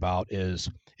to think about is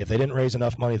if they didn't raise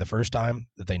enough money the first time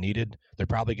that they needed, they're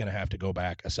probably going to have to go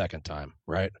back a second time,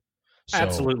 right? So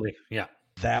absolutely, yeah.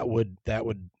 That would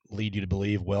lead you to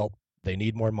believe, well, they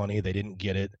need more money, they didn't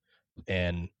get it,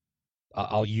 and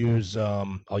I'll use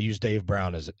Dave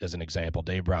Brown as an example.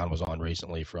 Dave Brown was on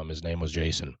recently from His Name Was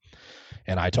Jason,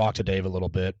 and I talked to Dave a little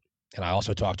bit, and I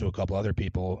also talked to a couple other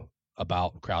people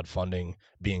about crowdfunding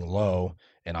being low,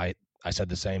 and I said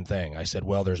the same thing. I said,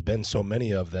 well, there's been so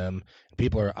many of them,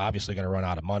 people are obviously going to run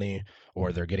out of money,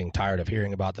 or they're getting tired of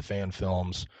hearing about the fan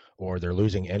films, or they're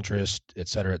losing interest, et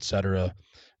cetera, et cetera.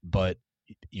 But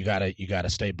you gotta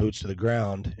stay boots to the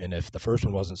ground, and if the first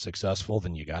one wasn't successful,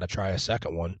 then you gotta try a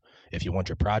second one if you want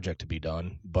your project to be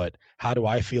done. But how do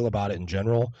I feel about it in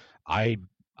general? I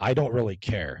don't really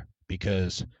care,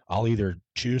 because I'll either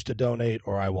choose to donate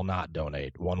or I will not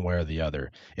donate, one way or the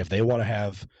other. If they want to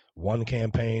have one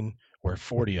campaign or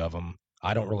 40 of them,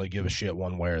 I don't really give a shit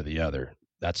one way or the other.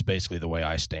 That's basically the way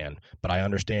I stand. But I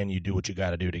understand you do what you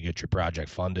got to do to get your project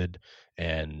funded.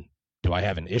 And do I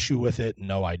have an issue with it?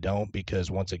 No, I don't,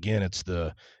 because once again, it's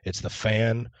the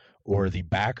fan or the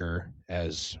backer,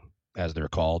 as they're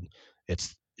called.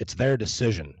 It's their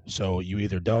decision. So you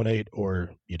either donate or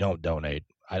you don't donate.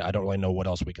 I don't really know what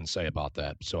else we can say about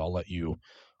that. So I'll let you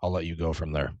go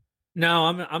from there. No,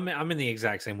 I'm in the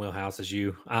exact same wheelhouse as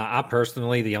you. I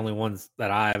personally, the only ones that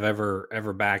I've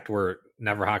ever backed were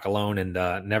Never Hike Alone and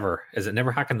Never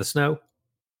Hike in the Snow,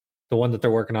 the one that they're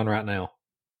working on right now.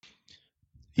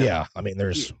 Yeah, I mean,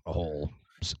 there's more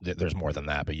than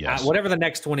that, but yes. Whatever the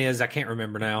next one is, I can't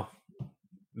remember now.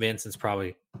 Vincent's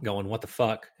probably going, what the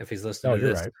fuck, if he's listening to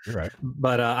this. You're right.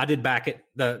 But I did back it.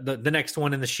 The next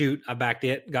one in the shoot, I backed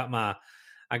it. I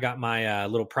got my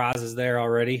little prizes there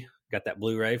already. Got that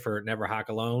Blu-ray for Never Hike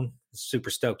Alone. Super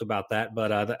stoked about that.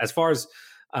 But as far as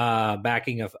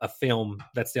backing a film,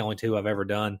 that's the only two I've ever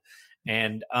done.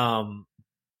 And man,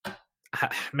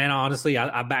 honestly,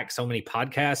 I back so many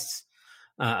podcasts.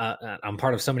 I'm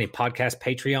part of so many podcast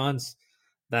Patreons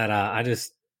that I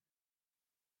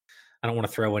don't want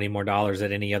to throw any more dollars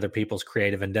at any other people's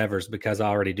creative endeavors, because I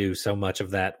already do so much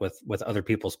of that with other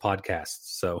people's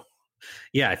podcasts. So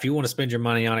yeah, if you want to spend your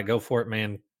money on it, go for it,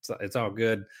 man. It's all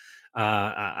good.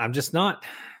 I'm just not,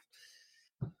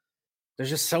 there's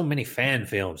just so many fan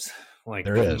films. Like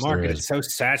the market is so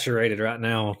saturated right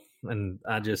now. And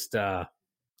I just,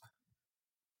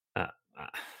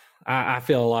 I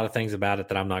feel a lot of things about it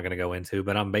that I'm not going to go into,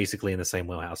 but I'm basically in the same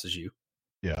wheelhouse as you.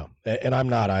 Yeah. And I'm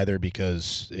not either,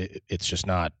 because it's just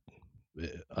not,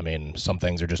 I mean, some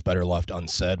things are just better left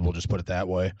unsaid. We'll just put it that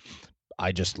way.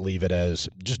 I just leave it as,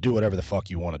 just do whatever the fuck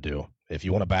you want to do. If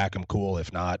you want to back them, cool.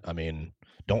 If not, I mean,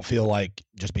 don't feel like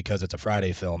just because it's a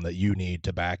Friday film that you need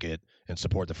to back it and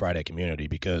support the Friday community,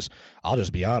 because I'll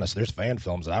just be honest, there's fan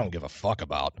films that I don't give a fuck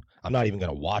about. I'm not even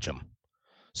going to watch them.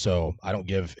 So I don't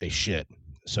give a shit.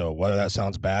 So whether that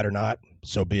sounds bad or not,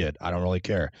 so be it. I don't really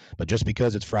care. But just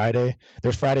because it's Friday,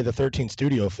 there's Friday the 13th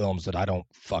studio films that I don't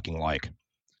fucking like.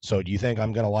 So do you think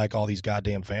I'm going to like all these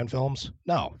goddamn fan films?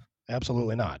 No,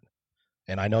 absolutely not.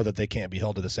 And I know that they can't be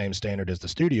held to the same standard as the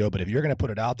studio, but if you're going to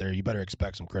put it out there, you better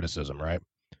expect some criticism, right?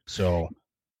 So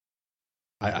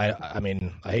I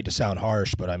mean, I hate to sound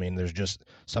harsh, but I mean, there's just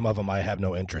some of them I have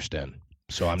no interest in.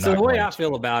 So I'm not. So the way I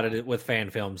feel about it with fan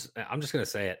films, I'm just going to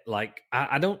say it. Like,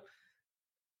 I don't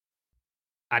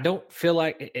feel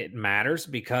like it matters,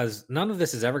 because none of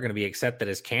this is ever going to be accepted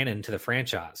as canon to the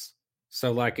franchise.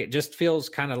 So like it just feels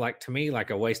kind of like to me like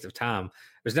a waste of time.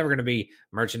 There's never going to be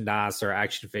merchandise or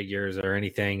action figures or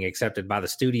anything accepted by the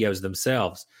studios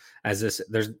themselves as this.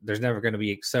 There's never going to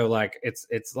be. So like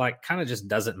it's like kind of just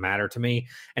doesn't matter to me.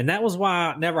 And that was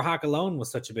why Never Hike Alone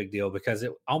was such a big deal, because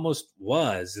it almost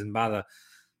was. And by the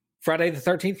Friday the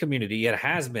 13th community, it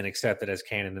has been accepted as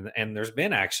canon, and there's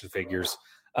been action figures,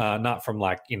 not from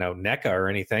like, NECA or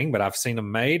anything, but I've seen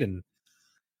them made, and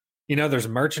there's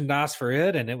merchandise for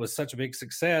it, and it was such a big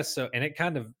success. So, and it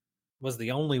kind of was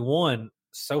the only one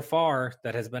so far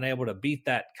that has been able to beat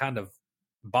that kind of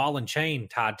ball and chain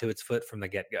tied to its foot from the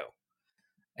get go.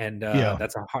 And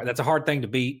that's a hard thing to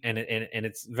beat, and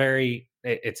it's very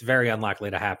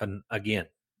unlikely to happen again,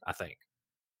 I think.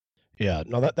 Yeah,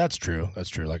 no, that's true. That's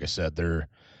true. Like I said, they're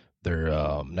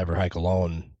Never Hike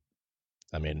Alone.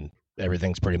 I mean,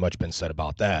 everything's pretty much been said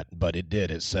about that, but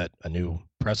it set a new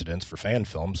precedence for fan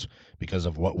films because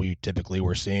of what we typically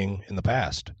were seeing in the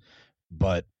past.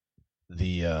 But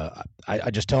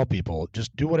I just tell people,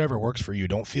 just do whatever works for you.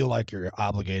 Don't feel like you're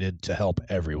obligated to help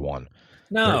everyone.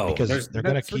 No, because they're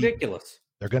going to keep ridiculous.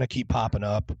 They're going to keep popping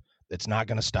up. It's not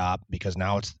going to stop, because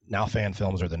now fan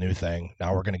films are the new thing.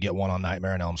 Now we're going to get one on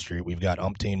Nightmare on Elm Street. We've got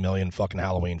umpteen million fucking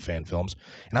Halloween fan films,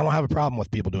 and I don't have a problem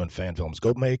with people doing fan films.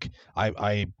 Go make.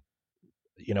 I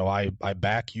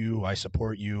back you. I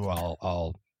support you.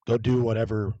 I'll go do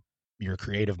whatever your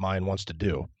creative mind wants to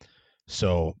do.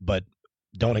 So, but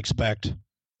don't expect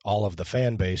all of the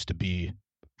fan base to be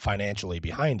financially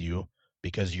behind you,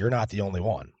 because you're not the only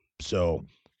one. So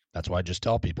that's why I just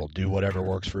tell people, do whatever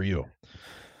works for you.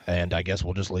 And I guess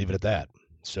we'll just leave it at that.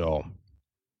 So,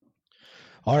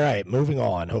 all right, moving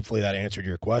on. Hopefully that answered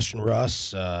your question,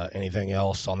 Russ. Anything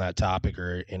else on that topic,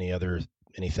 or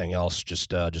anything else,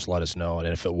 just let us know. And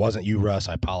if it wasn't you, Russ,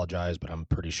 I apologize, but I'm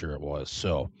pretty sure it was.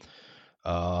 So,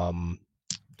 I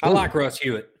like Russ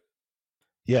Hewitt.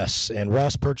 Yes, and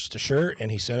Russ purchased a shirt,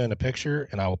 and he sent in a picture,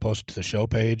 and I will post it to the show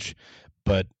page.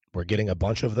 But we're getting a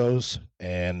bunch of those,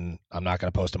 and I'm not going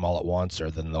to post them all at once,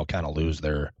 or then they'll kind of lose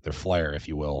their flair, if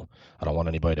you will. I don't want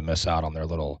anybody to miss out on their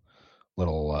little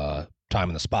time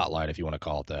in the spotlight, if you want to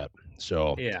call it that.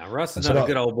 So yeah, Russ is not a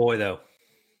good old boy, though.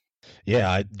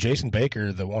 Yeah, Jason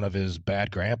Baker, one of his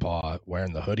bad grandpa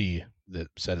wearing the hoodie that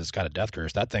said it's got a death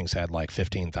curse, that thing's had like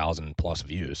 15,000 plus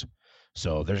views.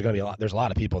 So there's going to be there's a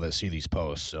lot of people that see these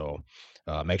posts. So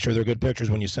make sure they're good pictures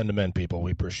when you send them in, people.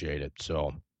 We appreciate it.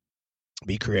 So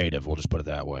be creative. We'll just put it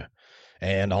that way.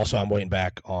 And also, I'm waiting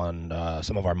back on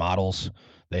some of our models.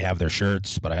 They have their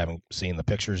shirts, but I haven't seen the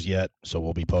pictures yet. So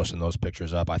we'll be posting those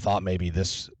pictures up. I thought maybe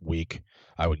this week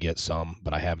I would get some,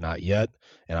 but I have not yet.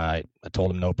 And I told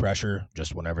them no pressure,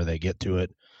 just whenever they get to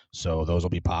it. So those will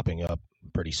be popping up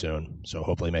pretty soon. So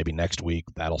hopefully maybe next week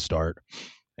that'll start.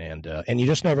 And you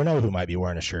just never know who might be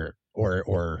wearing a shirt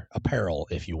or apparel,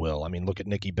 if you will. I mean, look at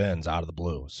Nikki Benz out of the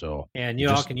blue. So and you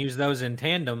all can use those in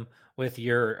tandem with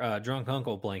your drunk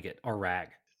uncle blanket or rag.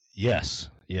 Yes.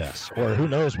 Or who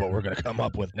knows what we're going to come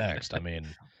up with next. I mean,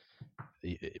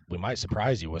 we might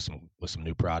surprise you with some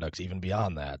new products even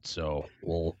beyond that. So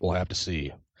we'll have to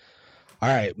see. All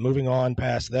right, moving on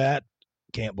past that,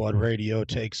 Camp Blood Radio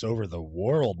takes over the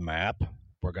world map.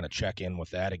 We're going to check in with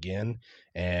that again,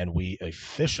 and we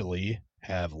officially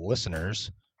have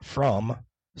listeners from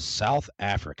South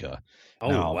Africa.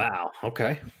 Oh, wow.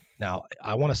 Okay. Now,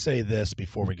 I want to say this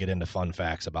before we get into fun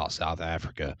facts about South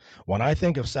Africa. When I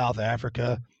think of South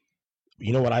Africa,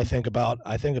 you know what I think about?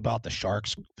 I think about the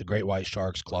Sharks, the Great White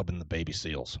Sharks Club, and the Baby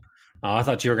Seals. Oh, I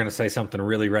thought you were going to say something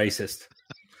really racist.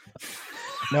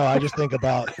 No, I just think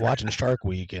about watching Shark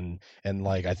Week, and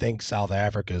like I think South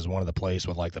Africa is one of the places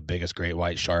with like the biggest great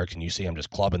white sharks, and you see them just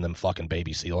clubbing them fucking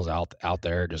baby seals out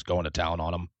there, just going to town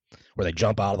on them, where they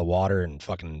jump out of the water and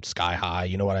fucking sky high.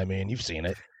 You know what I mean? You've seen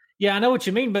it. Yeah, I know what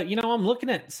you mean, but I'm looking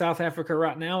at South Africa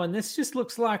right now, and this just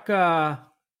looks like a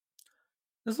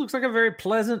very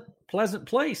pleasant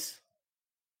place.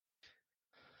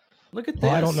 Look at this.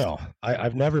 Well, I don't know.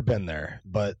 I've never been there,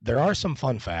 but there are some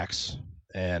fun facts.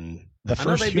 And the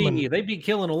first they'd be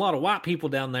killing a lot of white people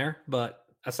down there, but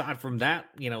aside from that,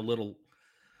 little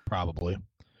probably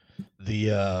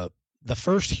the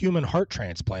first human heart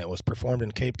transplant was performed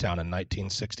in Cape Town in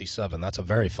 1967. That's a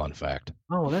very fun fact.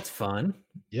 Oh, that's fun.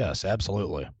 Yes,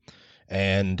 absolutely.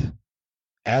 And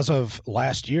as of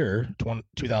last year,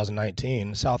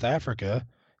 2019, South Africa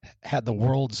had the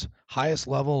world's highest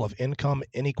level of income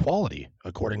inequality,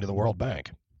 according to the World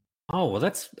Bank. Oh, well,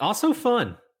 that's also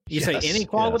fun. You say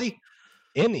inequality?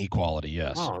 Yes. Inequality,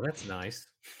 yes. Oh, that's nice.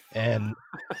 And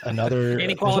another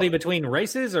inequality between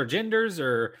races or genders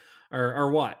or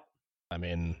what? I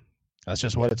mean, that's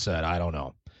just what it said. I don't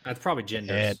know. That's probably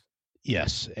genders.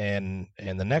 Yes, and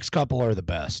the next couple are the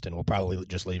best, and we'll probably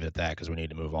just leave it at that because we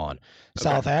need to move on. Okay.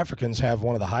 South Africans have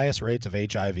one of the highest rates of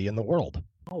HIV in the world.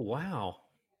 Oh, wow.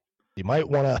 You might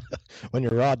want to, when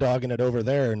you're raw dogging it over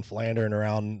there and philandering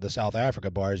around the South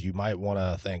Africa bars, you might want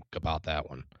to think about that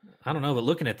one. I don't know, but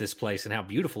looking at this place and how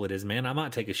beautiful it is, man, I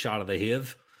might take a shot of the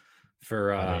HIV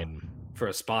for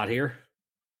a spot here.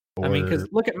 Because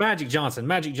look at Magic Johnson.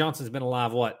 Magic Johnson's been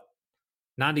alive, what,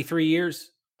 93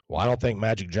 years? Well, I don't think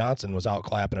Magic Johnson was out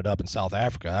clapping it up in South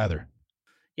Africa either.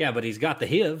 Yeah, but he's got the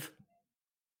HIV.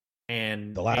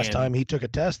 And the last time he took a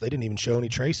test, they didn't even show any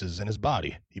traces in his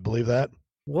body. You believe that?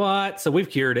 What? So we've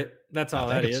cured it. That's all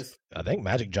that is. I think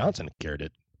Magic Johnson cured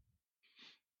it.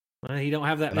 Well, he don't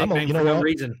have that nickname for no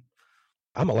reason.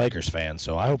 I'm a Lakers fan,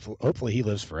 so hopefully he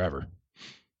lives forever.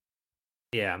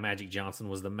 Yeah, Magic Johnson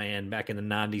was the man back in the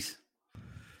 90s.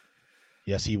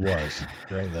 Yes, he was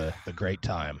during the great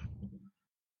time.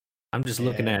 I'm just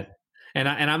looking at, and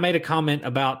I made a comment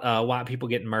about white people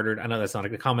getting murdered. I know that's not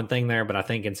a common thing there, but I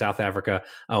think in South Africa,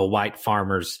 white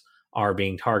farmers are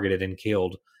being targeted and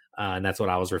killed, and that's what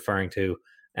I was referring to.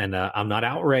 And I'm not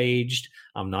outraged.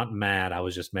 I'm not mad. I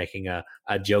was just making a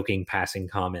joking, passing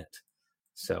comment.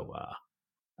 So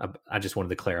I just wanted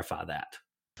to clarify that.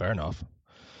 Fair enough.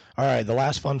 All right, the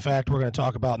last fun fact we're going to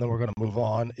talk about, and then we're going to move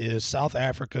on, is South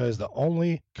Africa is the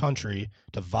only country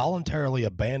to voluntarily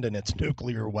abandon its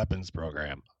nuclear weapons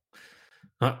program.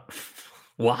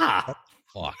 Why?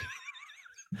 Fuck.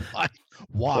 Why?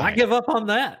 Why give up on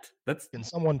that? Can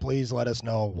someone please let us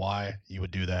know why you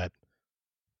would do that?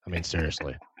 I mean,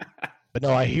 seriously. But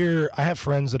no, I have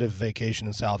friends that have vacationed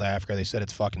in South Africa. They said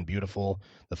it's fucking beautiful.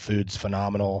 The food's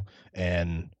phenomenal,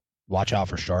 and watch out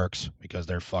for sharks because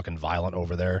they're fucking violent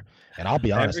over there. And I'll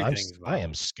be honest, I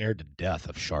am scared to death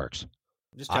of sharks.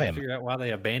 I'm just trying to figure out why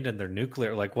they abandoned their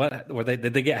nuclear. Like, what were they?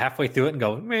 Did they get halfway through it and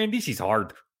go, man, this is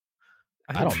hard?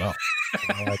 I don't know.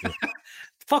 No idea.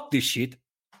 Fuck this shit.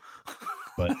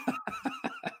 But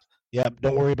yeah,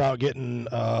 don't worry about getting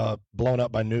blown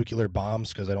up by nuclear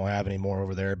bombs because they don't have any more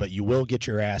over there. But you will get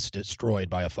your ass destroyed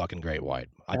by a fucking great white.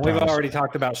 We've already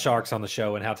talked about sharks on the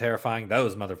show and how terrifying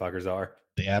those motherfuckers are.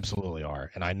 They absolutely are.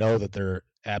 And I know that they're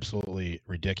absolutely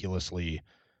ridiculously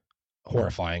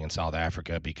horrifying in South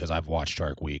Africa because I've watched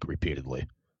Shark Week repeatedly.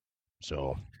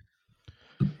 So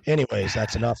anyways,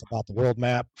 that's enough about the world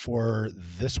map for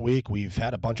this week. We've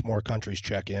had a bunch more countries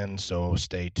check in, so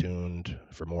stay tuned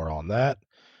for more on that.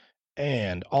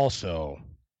 And also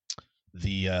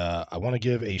I want to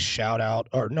give a shout out,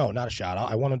 or no, not a shout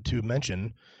out. I wanted to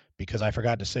mention, because I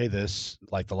forgot to say this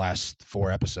like the last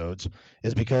 4 episodes,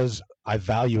 is because I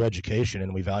value education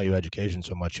and we value education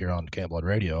so much here on Camp Blood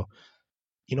Radio.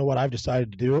 You know what I've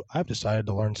decided to do? I've decided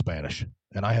to learn Spanish,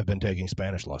 and I have been taking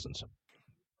Spanish lessons.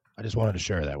 I just wanted to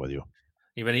share that with you.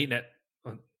 You've been eating it.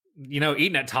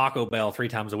 Eating at Taco Bell 3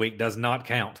 times a week does not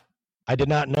count. I did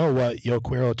not know what Yo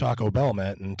Quiero Taco Bell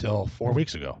meant until 4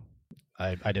 weeks ago.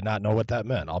 I did not know what that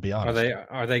meant. I'll be honest.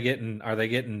 Are they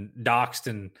getting doxxed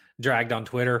and dragged on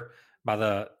Twitter by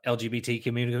the LGBT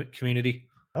community?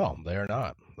 Oh, they are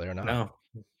not. They are not. No,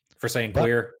 for saying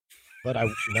queer. But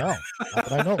not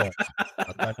that I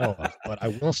know of. But I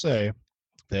will say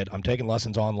that I'm taking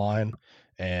lessons online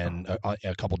and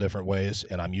a couple different ways,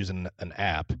 and I'm using an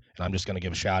app, and I'm just going to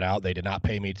give a shout out. They did not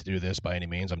pay me to do this by any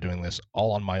means. I'm doing this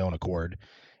all on my own accord.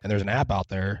 And there's an app out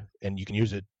there, and you can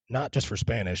use it not just for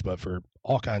Spanish, but for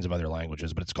all kinds of other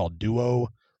languages. But it's called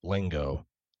Duolingo.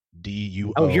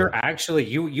 DUO. Oh, you're actually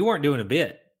you weren't doing a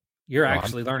bit. You're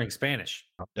actually learning Spanish.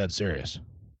 I'm dead serious.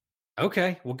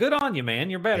 Okay, well, good on you, man.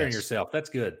 You're bettering yourself. That's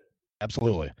good.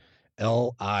 Absolutely.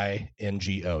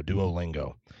 LINGO,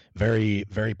 Duolingo. Very,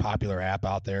 very popular app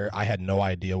out there. I had no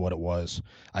idea what it was.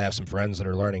 I have some friends that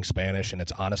are learning Spanish, and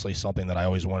it's honestly something that I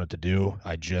always wanted to do.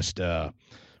 I just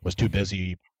was too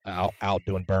busy out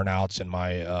doing burnouts in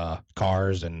my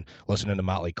cars and listening to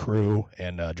Motley Crue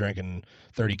and drinking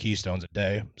 30 Keystones a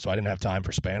day. So I didn't have time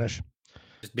for Spanish.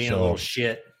 Just being a little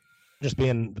shit. Just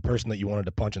being the person that you wanted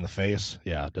to punch in the face.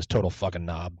 Yeah, just total fucking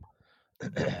knob.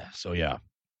 So yeah.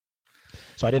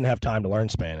 So I didn't have time to learn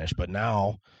Spanish, but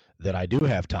now that I do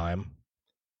have time,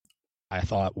 I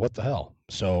thought, what the hell?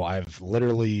 So I've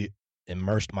literally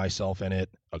immersed myself in it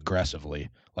aggressively.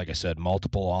 Like I said,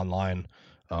 multiple online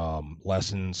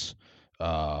lessons.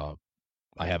 I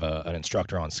have an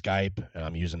instructor on Skype, and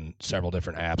I'm using several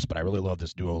different apps, but I really love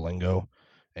this Duolingo.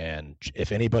 And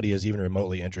if anybody is even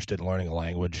remotely interested in learning a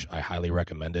language, I highly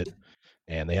recommend it.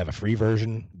 And they have a free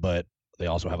version, but they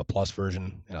also have a plus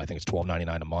version, and I think it's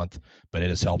 $12.99 a month, but it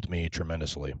has helped me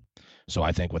tremendously. So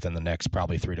I think within the next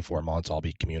probably 3 to 4 months, I'll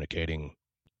be communicating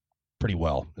pretty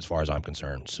well as far as I'm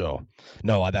concerned. So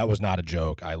no, that was not a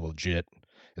joke. I legit,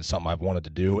 it's something I've wanted to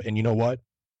do. And you know what?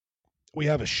 We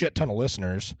have a shit ton of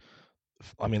listeners.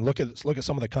 I mean, look at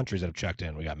some of the countries that have checked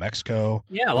in. We got Mexico.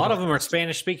 Yeah, a lot of them are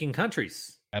Spanish-speaking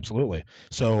countries. Absolutely.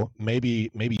 So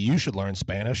maybe you should learn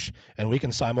Spanish, and we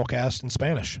can simulcast in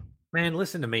Spanish. Man,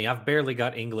 listen to me. I've barely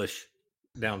got English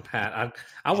down pat.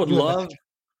 I would love.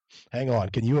 Hang on.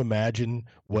 Can you imagine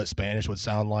what Spanish would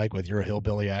sound like with your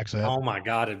hillbilly accent? Oh my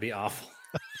God, it'd be awful.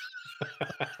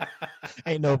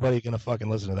 Ain't nobody gonna fucking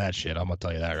listen to that shit. I'm gonna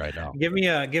tell you that right now. Give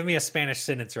me a Spanish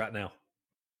sentence right now.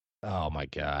 Oh my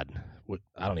God.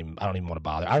 I don't even want to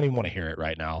bother. I don't even want to hear it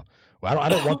right now. Well, I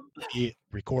don't want the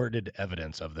recorded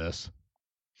evidence of this.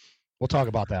 We'll talk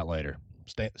about that later.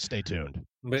 Stay tuned.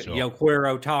 But Yo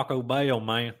quiero Taco Bell,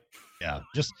 man. Yeah,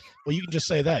 you can just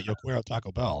say that. Yo quiero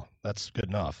Taco Bell. That's good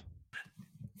enough.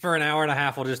 For an hour and a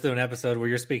half, we'll just do an episode where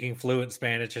you're speaking fluent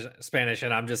Spanish,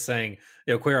 and I'm just saying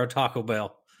Yo quiero Taco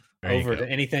Bell over to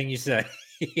anything you say.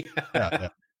 Yeah.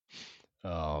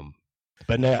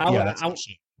 But no, that's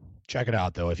check it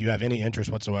out, though. If you have any interest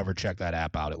whatsoever, check that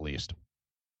app out at least.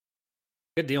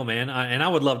 Good deal, man. And I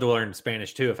would love to learn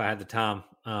Spanish, too, if I had the time.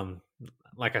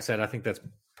 Like I said, I think that's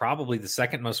probably the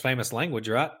second most famous language,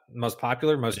 right? Most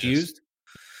popular, most used.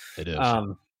 It is.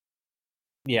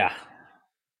 Yeah.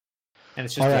 And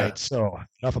it's just all right. So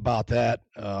enough about that.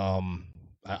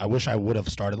 I wish I would have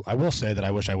started. I will say that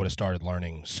I wish I would have started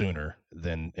learning sooner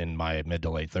than in my mid to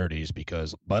late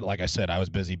 30s but like I said, I was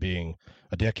busy being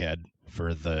a dickhead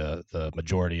for the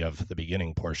majority of the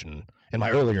beginning portion in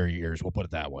my earlier years. We'll put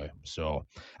it that way. So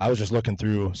I was just looking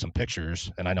through some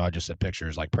pictures, and I know I just said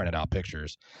pictures, like printed out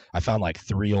pictures. I found like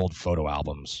 3 old photo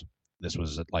albums. This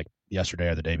was like yesterday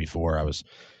or the day before. I was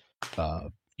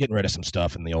getting rid of some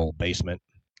stuff in the old basement.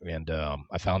 And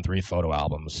I found 3 photo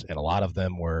albums, and a lot of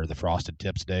them were the Frosted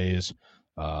Tips days,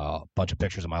 a bunch of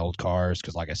pictures of my old cars.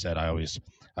 Because, like I said, I always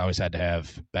had to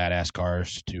have badass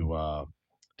cars to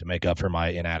make up for my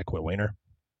inadequate wiener.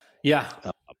 Yeah,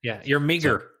 you're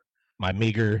meager. So my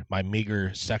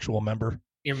meager sexual member.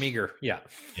 You're meager, yeah.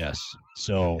 Yes.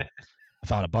 So I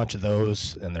found a bunch of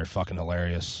those, and they're fucking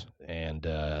hilarious, and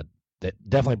that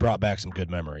definitely brought back some good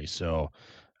memories. So.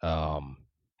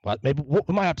 But maybe we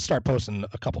might have to start posting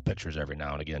a couple pictures every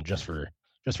now and again, just for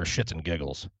shits and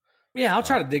giggles. Yeah, I'll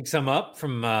try to dig some up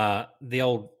from the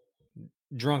old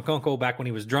drunk uncle back when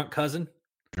he was drunk cousin.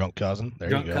 Drunk cousin, there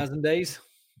drunk you go. Cousin days.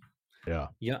 Yeah,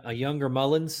 a younger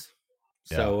Mullins.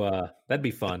 So that'd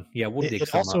be fun. Yeah, we'll dig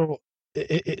some up.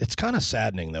 It's kind of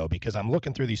saddening though, because I'm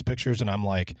looking through these pictures and I'm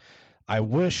like, I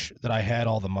wish that I had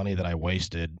all the money that I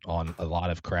wasted on a lot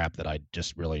of crap that I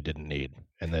just really didn't need.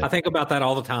 And I think about that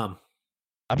all the time.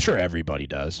 I'm sure everybody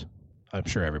does. I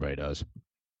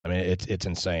mean, it's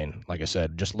insane. Like I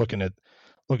said, just looking at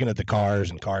the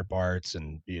cars and car parts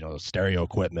and, stereo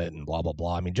equipment and blah, blah,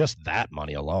 blah. I mean, just that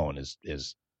money alone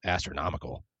is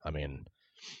astronomical. I mean,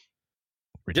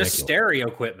 ridiculous. Just stereo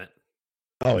equipment.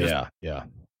 Oh, yeah. Yeah.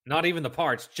 Not even the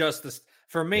parts, just this.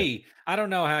 For me, I don't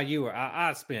know how you were.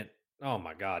 I spent, oh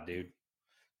my God, dude.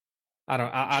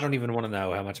 I don't even want to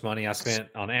know how much money I spent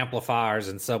on amplifiers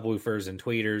and subwoofers and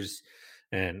tweeters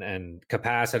and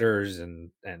capacitors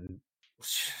and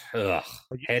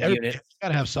head units. You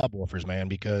gotta have subwoofers, man,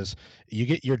 because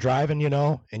you're driving,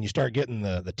 and you start getting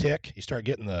the tick. You start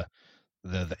getting the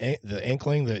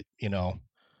inkling that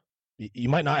you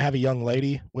might not have a young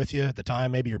lady with you at the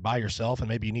time. Maybe you're by yourself, and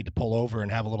maybe you need to pull over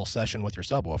and have a little session with your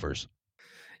subwoofers.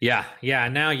 Yeah.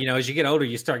 Now as you get older,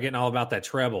 you start getting all about that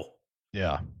treble.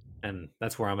 Yeah, and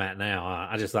that's where I'm at now.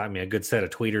 I just like me a good set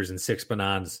of tweeters and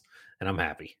 6x9s, and I'm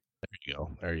happy.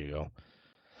 There you go.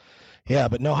 Yeah,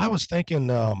 but no, I was thinking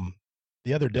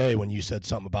the other day when you said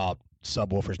something about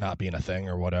subwoofers not being a thing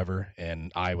or whatever,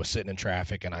 and I was sitting in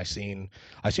traffic and I seen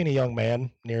a young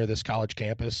man near this college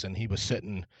campus, and he was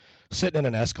sitting in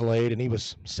an Escalade, and he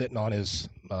was sitting on his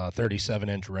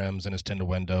 37-inch rims and his tinted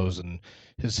windows, and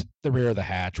the rear of the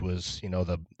hatch was,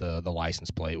 the license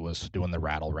plate was doing the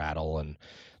rattle, and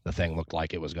the thing looked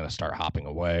like it was going to start hopping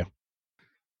away.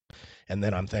 And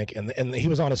then I'm thinking, and he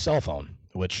was on his cell phone,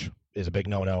 which is a big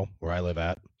no-no where I live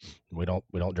at. We don't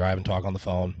drive and talk on the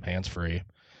phone, hands free.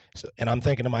 So, and I'm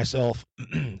thinking to myself,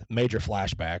 major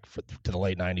flashback to the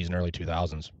late 90s and early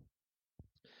 2000s.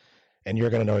 And you're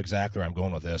going to know exactly where I'm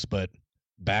going with this, but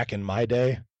back in my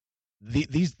day,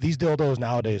 these dildos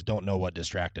nowadays don't know what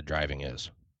distracted driving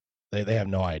is. They have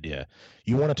no idea.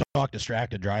 You want to talk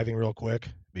distracted driving real quick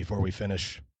before we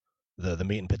finish the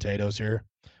meat and potatoes here?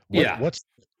 What's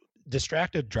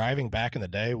distracted driving back in the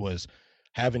day was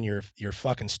having your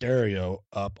fucking stereo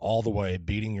up all the way,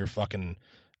 beating your fucking,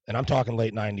 and I'm talking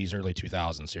late 90s, early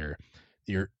 2000s here,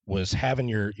 was having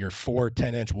your 4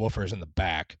 10-inch woofers in the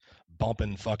back,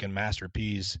 bumping fucking Master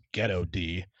P's Ghetto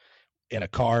D in a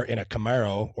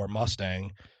Camaro or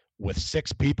Mustang with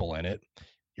 6 people in it.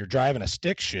 You're driving a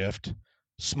stick shift,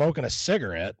 smoking a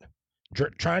cigarette,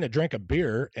 trying to drink a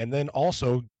beer, and then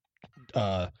also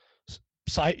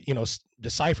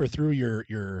decipher through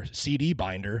your CD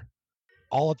binder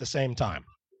all at the same time.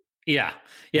 Yeah.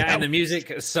 And the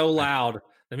music is so loud.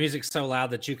 The music's so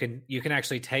loud that you can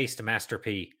actually taste Master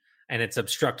P, and it's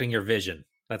obstructing your vision.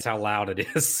 That's how loud it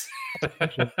is.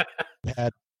 You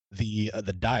had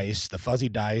the dice, the fuzzy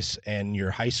dice, and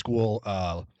your high school,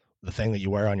 the thing that you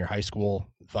wear on your high school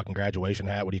fucking graduation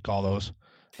hat. What do you call those?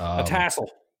 A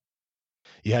tassel.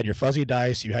 You had your fuzzy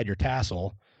dice, you had your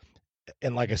tassel,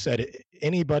 and like I said,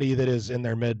 anybody that is in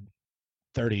their mid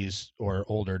 30s or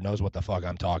older knows what the fuck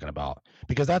I'm talking about,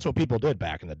 because that's what people did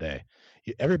back in the day.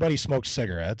 Everybody smoked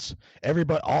cigarettes.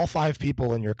 All 5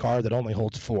 people in your car that only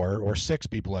holds 4 or 6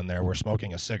 people in there were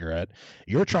smoking a cigarette.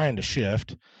 You're trying to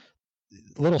shift.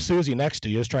 Little Susie next to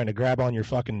you is trying to grab on your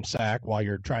fucking sack while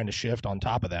you're trying to shift. On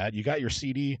top of that, you got your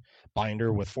CD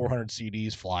binder with 400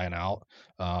 CDs flying out.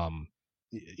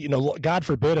 God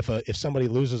forbid if somebody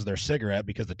loses their cigarette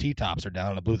because the T-tops are down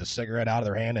and it blew the cigarette out of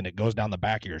their hand and it goes down the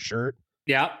back of your shirt.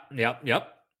 Yep. Not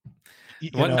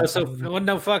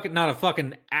a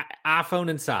fucking iPhone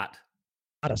in sight.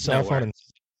 Not a cell phone.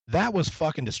 That was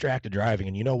fucking distracted driving.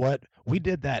 And you know what? We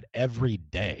did that every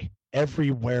day,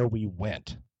 everywhere we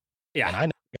went. Yeah. And I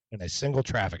never got in a single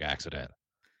traffic accident.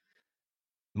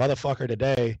 Motherfucker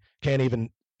today can't even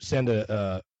send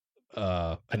a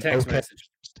text message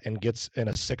and gets in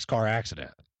a 6-car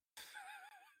accident.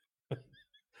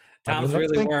 Times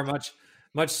really were much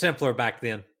simpler back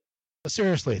then.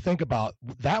 Seriously, think about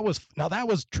that. That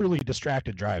was truly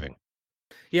distracted driving.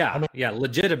 Yeah,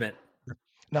 legitimate.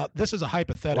 Now this is a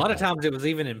hypothetical. A lot of times it was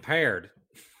even impaired.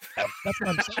 That's what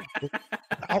I'm saying.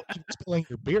 Without even spilling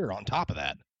your beer on top of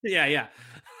that. Yeah.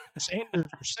 Same your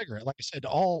cigarette, like I said.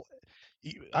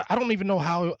 I don't even know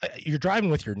how you're driving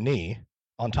with your knee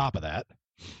on top of that.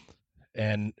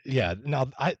 And yeah, now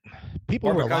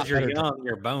people were because you're young,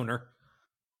 you're a boner.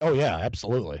 Oh yeah,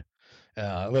 absolutely.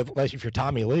 Unless if you're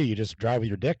Tommy Lee, you just drive with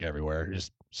your dick everywhere.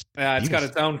 It's got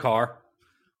its own car.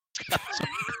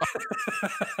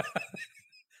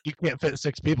 You can't fit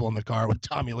 6 people in the car with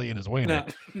Tommy Lee and his wiener.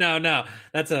 No.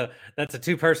 That's a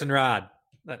 2-person ride.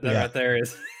 That right there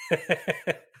is.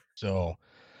 So,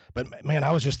 but man,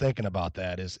 I was just thinking about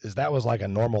that. Is that was like a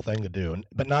normal thing to do,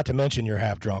 but not to mention you're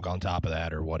half drunk on top of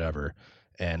that or whatever,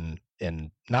 and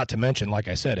not to mention, like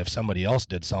I said, if somebody else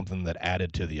did something that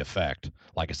added to the effect,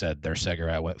 like I said, their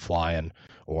cigarette went flying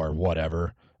or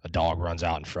whatever, a dog runs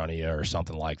out in front of you or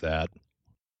something like that,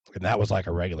 and that was like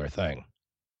a regular thing.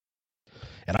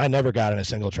 And I never got in a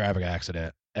single traffic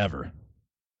accident ever.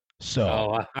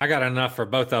 So I got enough for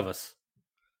both of us.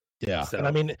 Yeah, so. And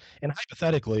I mean, and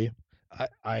hypothetically,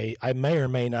 I may or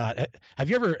may not. Have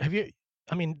you?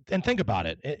 I mean, and think about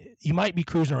it. You might be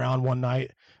cruising around one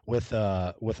night with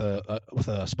a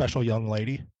special young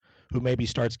lady who maybe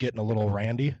starts getting a little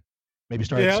randy, maybe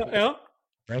starts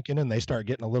drinking, and they start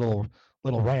getting a little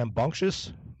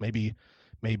rambunctious. Maybe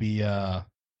their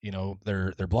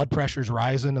blood pressure's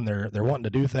rising and they're wanting to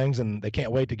do things and they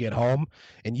can't wait to get home.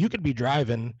 And you could be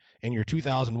driving in your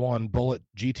 2001 Bullitt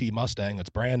GT Mustang that's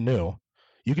brand new.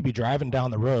 You could be driving down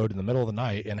the road in the middle of the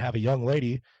night and have a young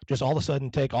lady just all of a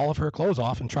sudden take all of her clothes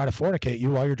off and try to fornicate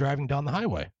you while you're driving down the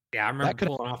highway. Yeah, I remember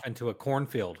pulling off into a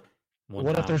cornfield.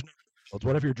 If there's no fields?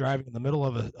 What if you're driving in the middle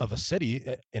of a city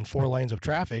in 4 lanes of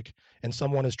traffic and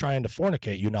someone is trying to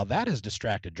fornicate you? Now that is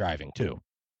distracted driving too.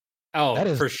 Oh, that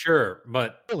is for sure.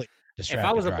 But really if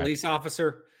I was a police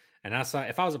officer and I saw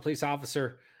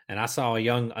a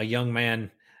young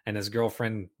man and his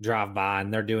girlfriend drive by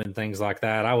and they're doing things like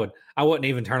that, I wouldn't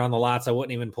even turn on the lights. I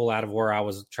wouldn't even pull out of where I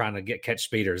was trying to catch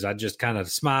speeders. I'd just kind of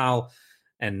smile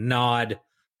and nod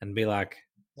and be like,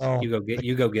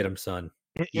 you go get him, son.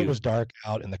 It was dark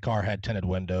out and the car had tinted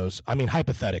windows. I mean,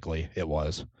 hypothetically it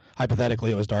was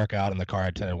dark out and the car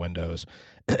had tinted windows.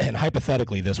 And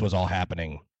hypothetically, this was all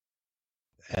happening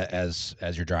as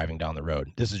you're driving down the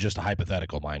road. This is just a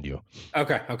hypothetical, mind you.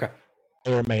 Okay.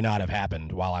 May or may not have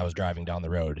happened while I was driving down the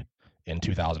road in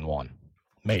 2001.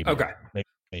 Maybe. Okay.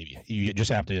 Maybe. You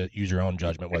just have to use your own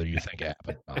judgment whether you think it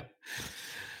happened or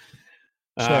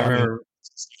not. I remember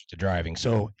to driving.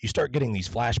 So you start getting these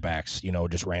flashbacks,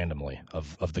 just randomly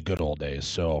of the good old days.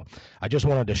 So I just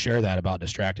wanted to share that about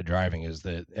distracted driving is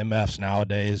that MFs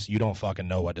nowadays, you don't fucking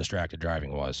know what distracted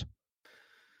driving was.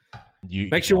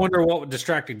 Makes you wonder what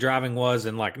distracted driving was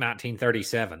in like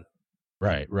 1937.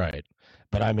 Right.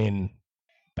 But I mean,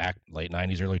 back late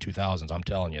 90s, early 2000s. I'm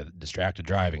telling you, distracted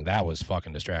driving, that was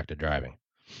fucking distracted driving.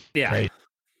 Yeah. Crazy.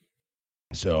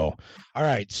 So, all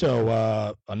right.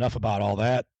 So, enough about all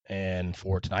that. And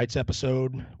for tonight's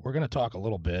episode, we're going to talk a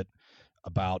little bit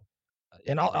about,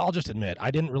 and I'll just admit,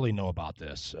 I didn't really know about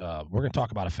this. We're going to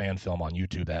talk about a fan film on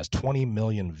YouTube that has 20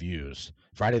 million views.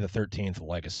 Friday the 13th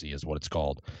Legacy is what it's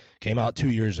called. Came out 2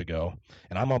 years ago.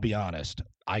 And I'm going to be honest,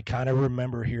 I kind of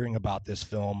remember hearing about this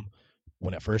film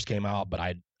when it first came out, but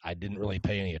I didn't really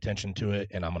pay any attention to it.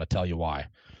 And I'm going to tell you why.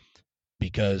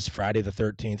 Because Friday the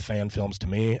 13th fan films to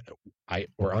me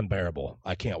were unbearable.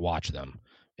 I can't watch them.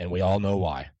 And we all know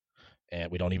why. And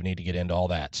we don't even need to get into all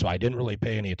that. So I didn't really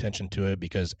pay any attention to it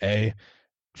because A,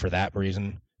 for that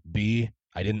reason. B,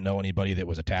 I didn't know anybody that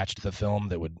was attached to the film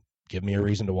that would give me a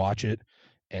reason to watch it.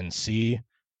 And C,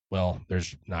 well,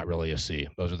 there's not really a C.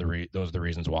 Those are the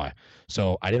reasons why.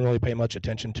 So I didn't really pay much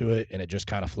attention to it, and it just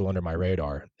kind of flew under my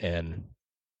radar. And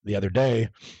the other day,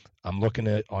 I'm looking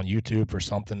at on YouTube for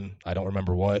something, I don't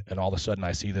remember what, and all of a sudden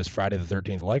I see this Friday the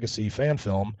 13th Legacy fan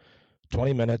film,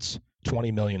 20 minutes,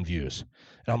 20 million views.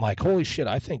 And I'm like, holy shit,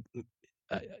 I think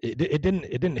it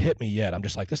didn't hit me yet. I'm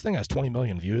just like, this thing has 20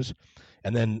 million views.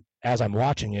 And then as I'm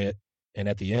watching it, and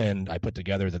at the end, I put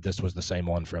together that this was the same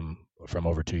one from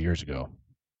over 2 years ago.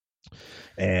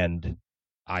 And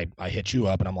I hit you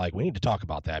up and I'm like, we need to talk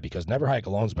about that because Never Hike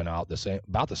Alone's been out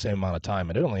about the same amount of time,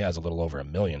 and it only has a little over 1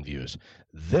 million views.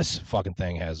 This fucking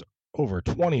thing has over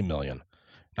 20 million.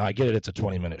 Now I get it, it's a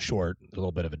 20-minute short, a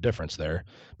little bit of a difference there,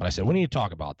 but I said we need to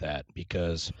talk about that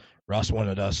because Russ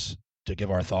wanted us to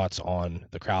give our thoughts on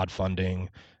the crowdfunding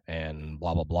and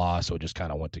blah blah blah. So it just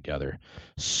kind of went together.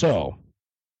 So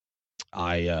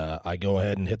I go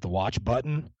ahead and hit the watch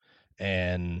button,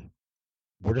 and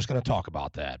we're just going to talk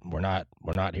about that. We're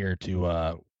not here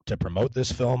to promote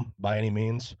this film by any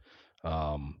means.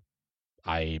 I'm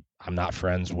not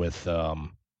friends with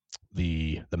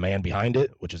the man behind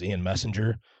it, which is Ian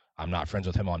Messenger. I'm not friends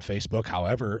with him on Facebook.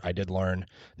 However, I did learn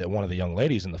that one of the young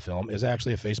ladies in the film is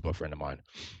actually a Facebook friend of mine.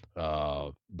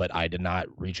 But I did not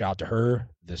reach out to her.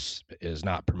 This is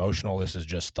not promotional. This is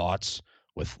just thoughts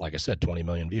with, like I said, 20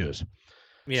 million views.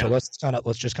 Yeah. So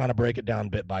let's just kind of break it down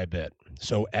bit by bit.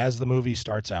 So as the movie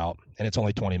starts out, and it's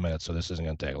only 20 minutes, so this isn't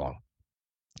going to take long.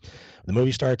 The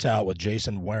movie starts out with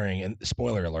Jason wearing, and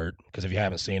spoiler alert, because if you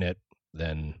haven't seen it,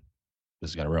 then this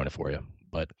is going to ruin it for you.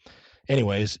 But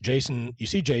anyways, you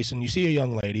see a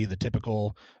young lady, the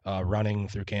typical running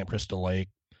through Camp Crystal Lake.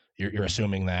 You're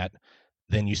assuming that.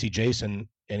 Then you see Jason,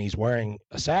 and he's wearing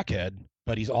a sack head,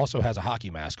 but he also has a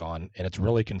hockey mask on, and it's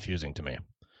really confusing to me.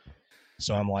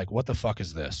 So I'm like, what the fuck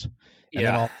is this? And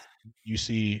then you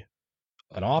see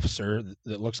an officer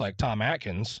that looks like Tom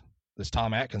Atkins, this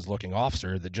Tom Atkins looking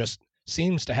officer that just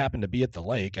seems to happen to be at the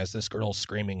lake as this girl's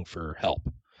screaming for help.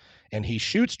 And he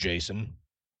shoots Jason,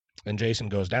 and Jason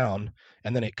goes down,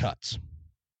 and then it cuts.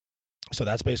 So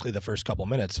that's basically the first couple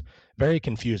minutes. Very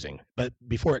confusing. But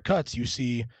before it cuts, you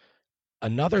see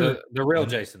another... The real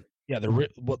Jason. Yeah,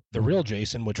 the real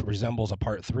Jason, which resembles a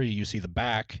part 3. You see the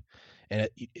back, and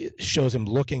it shows him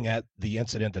looking at the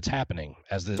incident that's happening.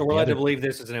 So we're led to believe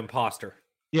this is an imposter.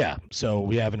 Yeah, so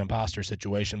we have an imposter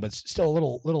situation, but still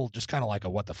a little just kind of like a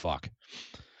what the fuck.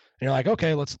 And you're like,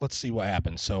 okay, let's see what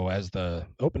happens. So as the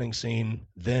opening scene,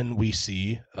 then we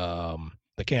see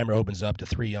the camera opens up to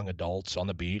 3 young adults on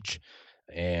the beach,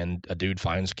 and a dude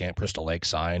finds Camp Crystal Lake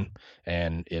sign,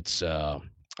 and it's a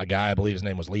guy, I believe his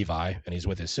name was Levi, and he's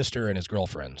with his sister and his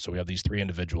girlfriend. So we have these 3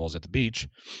 individuals at the beach,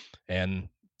 and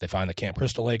they find the Camp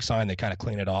Crystal Lake sign. They kind of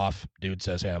clean it off. Dude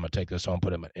says, hey, I'm going to take this home,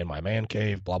 put it in my man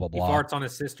cave, blah, blah, blah. He farts on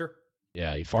his sister?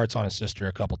 Yeah, he farts on his sister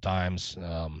a couple times.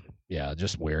 Yeah,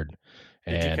 just weird.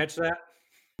 Did you catch that?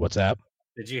 What's that?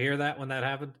 Did you hear that when that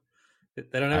happened?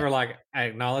 They don't ever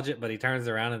acknowledge it, but he turns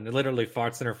around and literally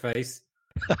farts in her face.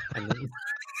 And then,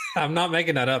 I'm not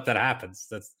making that up. That happens.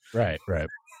 That's right.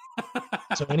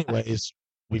 So anyways,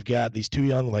 we've got these 2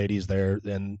 young ladies there,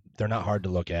 and they're not hard to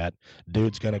look at.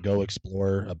 Dude's going to go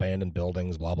explore abandoned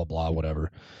buildings, blah, blah, blah,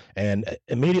 whatever. And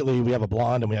immediately we have a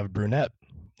blonde and we have a brunette.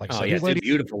 These ladies,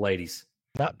 beautiful ladies.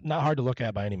 Not hard to look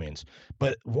at by any means.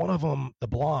 But one of them, the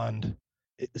blonde,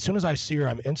 as soon as I see her,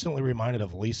 I'm instantly reminded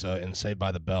of Lisa in Saved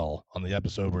by the Bell on the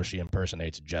episode where she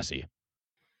impersonates Jesse.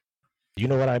 Do you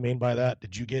know what I mean by that?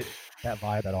 Did you get that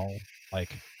vibe at all?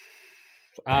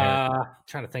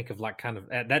 Trying to think of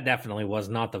that definitely was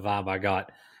not the vibe I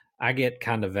got. I get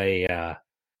kind of a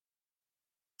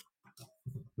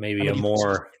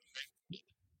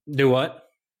do what?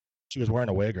 She was wearing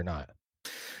a wig or not?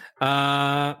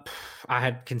 I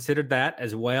had considered that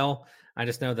as well. I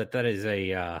just know that is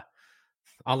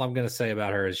all I'm going to say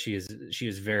about her is she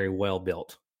is very well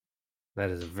built. That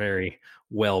is a very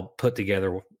well put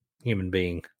together human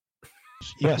being.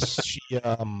 Yes,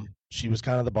 she was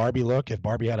kind of the Barbie look. If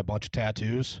Barbie had a bunch of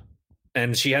tattoos,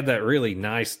 and she had that really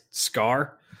nice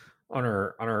scar on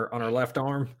her left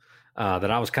arm that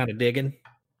I was kind of digging.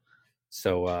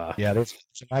 So yeah, there's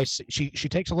a nice. She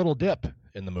takes a little dip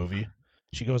in the movie.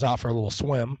 She goes out for a little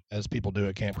swim, as people do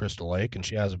at Camp Crystal Lake, and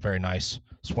she has a very nice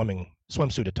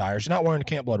swimsuit attire. She's not wearing a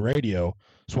Camp Blood Radio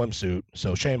swimsuit,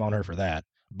 so shame on her for that.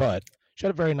 But she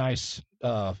had a very nice,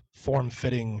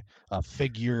 form-fitting,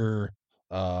 figure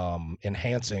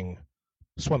enhancing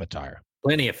swim attire.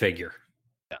 Plenty of figure.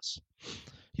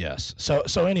 Yes.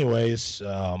 So anyways,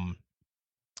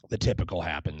 the typical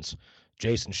happens.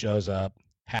 Jason shows up,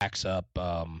 hacks up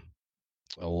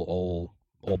old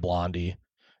Blondie,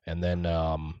 and then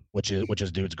which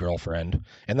is dude's girlfriend,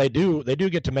 and they do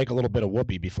get to make a little bit of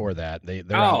whoopee before that. You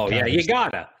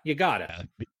gotta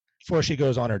before she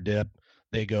goes on her dip,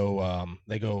 they go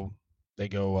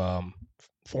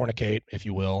fornicate, if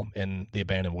you will, in the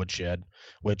abandoned woodshed,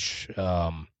 which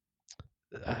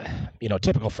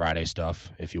typical Friday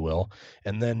stuff, if you will.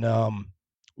 And then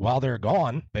while they're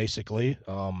gone, basically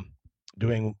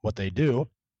doing what they do,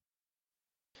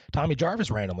 Tommy Jarvis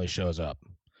randomly shows up,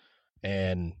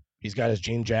 and he's got his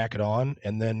jean jacket on.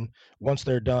 And then once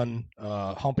they're done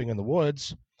humping in the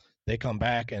woods, they come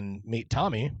back and meet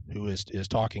Tommy, who is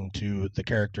talking to the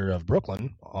character of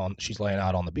Brooklyn. She's laying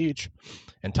out on the beach,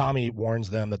 and Tommy warns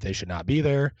them that they should not be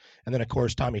there. And then, of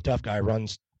course, Tommy Tough Guy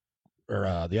runs,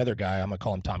 or the other guy, I'm gonna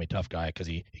call him Tommy Tough Guy because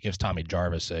he gives Tommy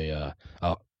Jarvis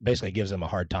basically gives him a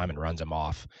hard time and runs him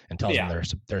off and tells him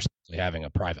they're having a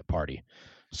private party.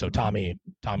 So Tommy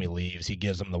leaves. He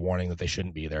gives them the warning that they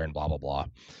shouldn't be there and blah blah blah.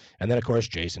 And then, of course,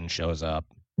 Jason shows up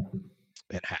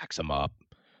and hacks him up.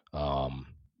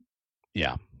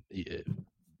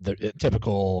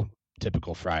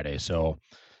 Typical Friday. So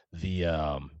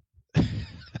the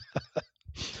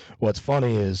what's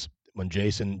funny is when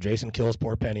Jason kills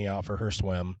poor Penny out for her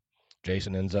swim,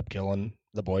 Jason ends up killing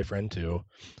the boyfriend too.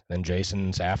 Then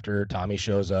Jason's after Tommy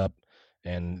shows up,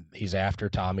 and he's after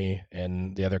Tommy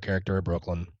and the other character of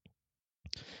Brooklyn.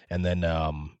 And then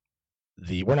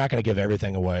we're not going to give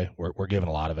everything away. We're giving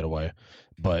a lot of it away,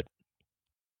 but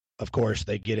of course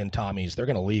they get in Tommy's. They're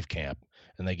going to leave camp,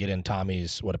 and they get in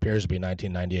Tommy's what appears to be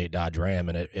 1998 Dodge Ram,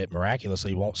 and it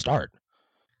miraculously won't start.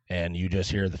 And you just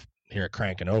hear it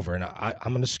cranking over. And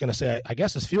I'm just going to say, I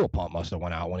guess his fuel pump must have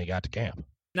went out when he got to camp.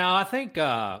 No, I think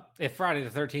if Friday the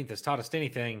 13th has taught us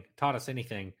anything,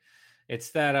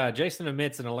 it's that Jason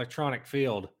emits an electronic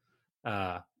field,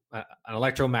 an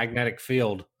electromagnetic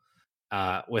field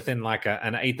within like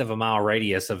an eighth of a mile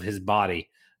radius of his body,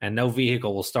 and no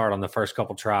vehicle will start on the first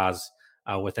couple tries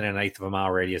within an eighth of a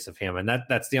mile radius of him. And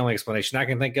that's the only explanation I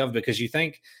can think of, because you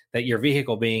think that your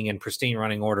vehicle being in pristine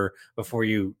running order before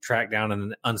you track down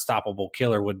an unstoppable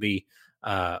killer would be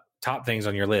top things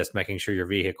on your list, making sure your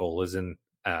vehicle is in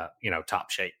tip-top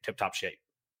shape.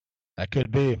 That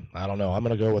could be. I don't know. I'm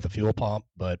going to go with a fuel pump,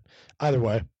 but either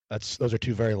way, those are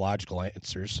two very logical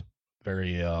answers.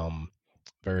 Very,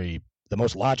 the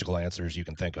most logical answers you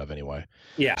can think of anyway.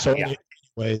 Yeah. So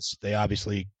anyways, they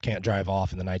obviously can't drive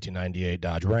off in the 1998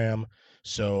 Dodge Ram,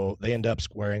 so they end up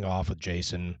squaring off with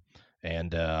Jason,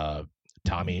 and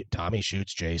Tommy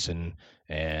shoots Jason,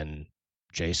 and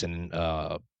Jason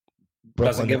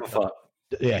doesn't give a fuck.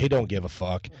 Yeah, he don't give a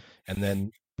fuck. And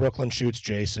then Brooklyn shoots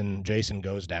Jason. Jason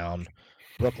goes down.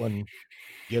 Brooklyn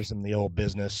gives him the old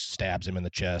business, stabs him in the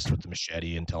chest with the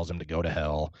machete, and tells him to go to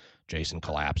hell. Jason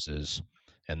collapses.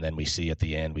 And then we see at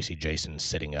the end, Jason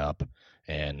sitting up,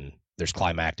 and there's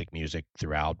climactic music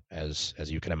throughout, as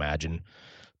you can imagine.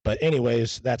 But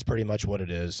anyways, that's pretty much what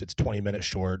it is. It's 20 minutes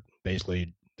short.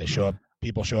 Basically,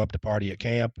 people show up to party at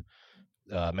camp,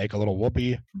 make a little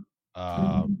whoopee.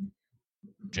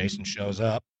 Jason shows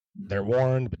up. They're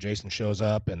warned, but Jason shows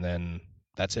up, and then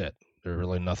that's it. There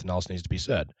really nothing else needs to be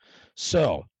said.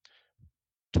 So,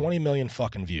 20 million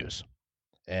fucking views.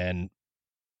 And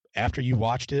after you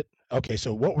watched it, okay,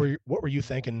 so what were you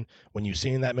thinking when you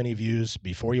seen that many views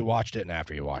before you watched it and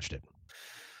after you watched it?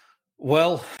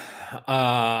 Well,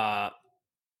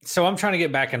 so I'm trying to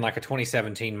get back in like a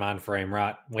 2017 mind frame,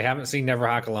 right? We haven't seen Never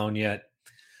Hike Alone yet.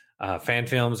 Fan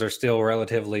films are still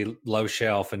relatively low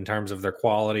shelf in terms of their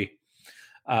quality.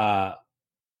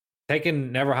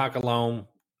 Taking Never Hike Alone,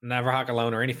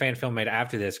 or any fan film made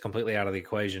after this completely out of the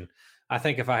equation. I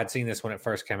think if I had seen this when it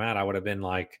first came out, I would have been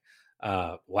like,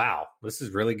 wow, this is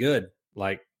really good.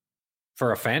 Like,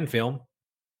 for a fan film,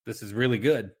 this is really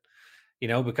good.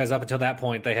 Because up until that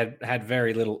point, they had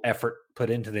very little effort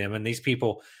put into them. And these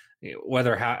people,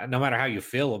 no matter how you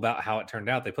feel about how it turned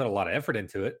out, they put a lot of effort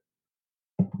into it.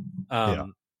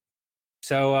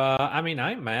 So I mean,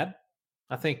 I ain't mad.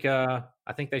 I think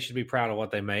they should be proud of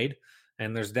what they made.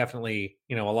 And there's definitely,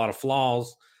 a lot of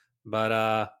flaws,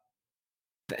 but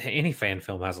any fan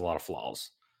film has a lot of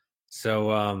flaws.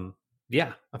 So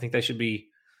yeah, I think they should be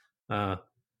proud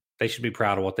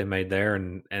of what they made there,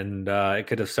 and it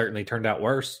could have certainly turned out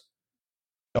worse.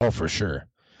 Oh, for sure.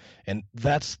 And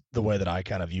that's the way that I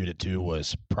kind of viewed it too,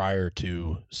 was prior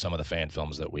to some of the fan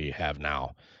films that we have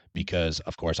now, because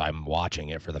of course I'm watching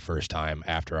it for the first time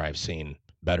after I've seen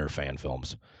better fan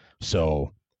films.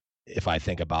 So if I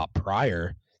think about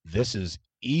prior, this is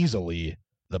easily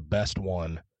the best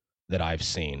one that I've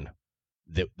seen.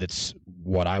 That's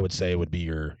what I would say would be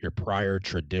your prior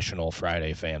traditional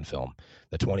Friday fan film,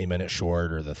 the 20-minute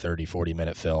short or the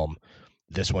 30-40-minute film.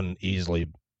 This one easily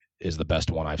is the best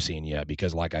one I've seen yet,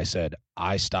 because like I said,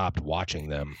 I stopped watching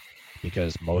them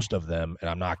because most of them, and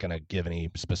I'm not going to give any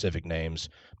specific names,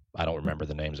 I don't remember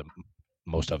the names of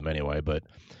most of them anyway, but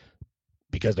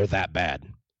because they're that bad.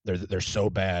 They're so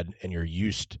bad, and you're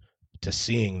used to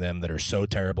seeing them that are so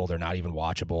terrible they're not even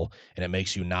watchable, and it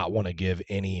makes you not want to give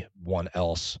anyone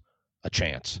else a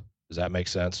chance. Does that make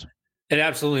sense? It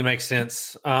absolutely makes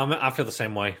sense. I feel the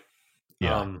same way.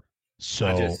 Yeah.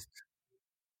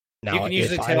 Now, you can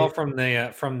usually tell from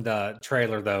the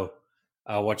trailer though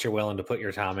what you're willing to put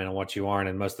your time in and what you aren't.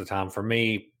 And most of the time, for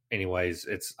me, anyways,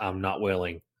 I'm not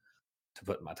willing to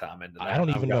put my time into that. I don't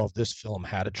even know if this film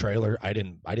had a trailer. I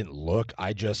didn't look.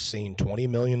 I just seen 20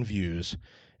 million views,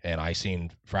 and I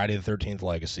seen Friday the 13th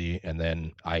Legacy, and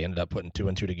then I ended up putting 2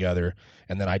 and 2 together.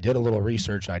 And then I did a little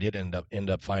research, and I did end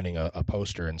up finding a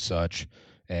poster and such.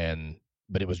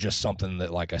 But it was just something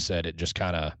that, like I said, it just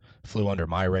kind of flew under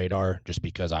my radar, just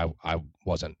because I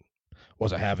wasn't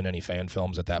having any fan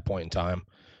films at that point in time.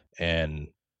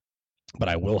 But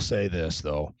I will say this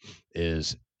though,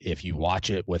 is if you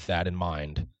watch it with that in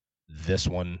mind, this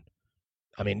one,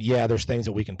 I mean, yeah, there's things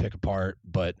that we can pick apart,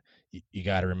 but you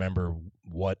got to remember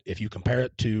if you compare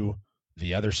it to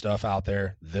the other stuff out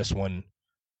there, this one,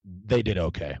 they did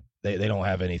okay. They don't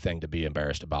have anything to be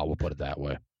embarrassed about. We'll put it that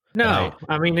way. No,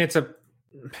 I mean,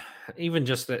 even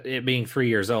just it being 3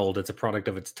 years old, it's a product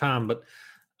of its time. But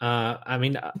I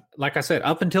mean, like I said,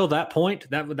 up until that point,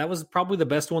 that was probably the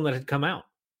best one that had come out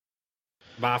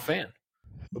by a fan.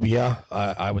 Yeah,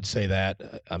 I would say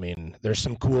that. I mean, there's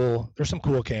some cool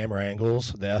camera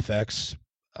angles. The FX,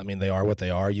 I mean, they are what they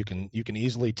are. You can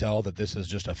easily tell that this is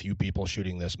just a few people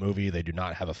shooting this movie. They do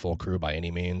not have a full crew by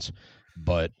any means,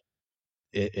 but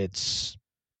it's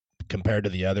compared to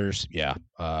the others. Yeah.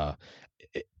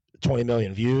 20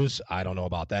 million views. I don't know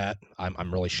about that.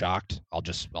 I'm really shocked. I'll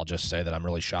just say that I'm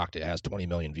really shocked it has 20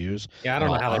 million views. Yeah, I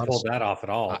don't know how they pulled that off at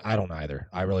all. I don't either.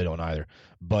 I really don't either.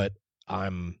 But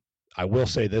I will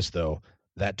say this though,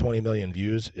 that 20 million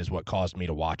views is what caused me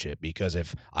to watch it, because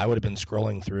if I would have been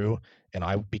scrolling through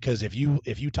because if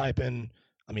you type in,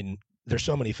 I mean, there's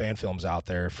so many fan films out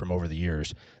there from over the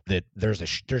years that there's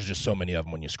just so many of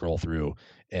them when you scroll through,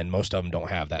 and most of them don't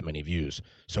have that many views.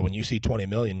 So when you see 20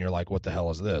 million, you're like, what the hell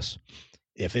is this?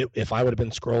 If I would have been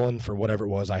scrolling for whatever it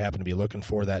was I happened to be looking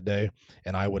for that day,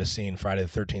 and I would have seen Friday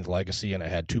the 13th Legacy and it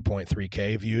had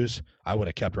 2.3K views, I would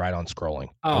have kept right on scrolling.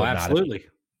 Oh, absolutely.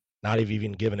 Not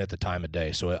even given it the time of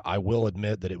day. So I will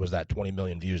admit that it was that 20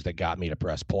 million views that got me to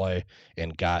press play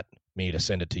and got me to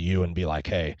send it to you and be like,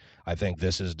 hey, I think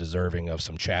this is deserving of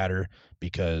some chatter,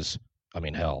 because, I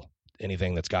mean, hell,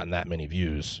 anything that's gotten that many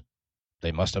views,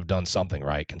 they must have done something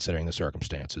right considering the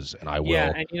circumstances. And I will.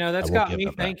 Yeah, and that's got me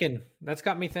thinking.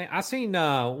 I seen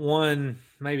one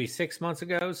maybe 7 months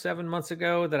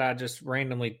ago that I just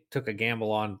randomly took a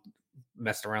gamble on,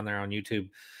 messed around there on YouTube.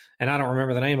 And I don't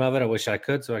remember the name of it. I wish I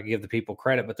could, so I could give the people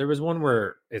credit. But there was one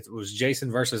where it was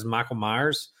Jason versus Michael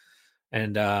Myers,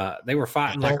 and they were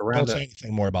fighting around. Don't say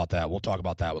anything more about that. We'll talk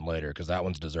about that one later, because that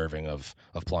one's deserving of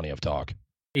plenty of talk.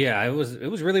 Yeah, it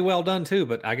was really well done too.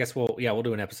 But I guess we'll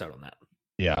do an episode on that.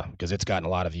 Yeah, because it's gotten a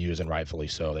lot of views, and rightfully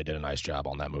so. They did a nice job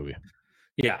on that movie.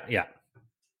 Yeah.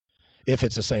 If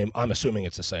it's the same, I'm assuming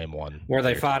it's the same one where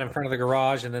they fight in front of the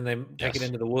garage and then they take it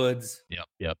into the woods.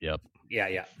 Yep.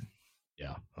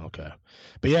 Yeah. Okay.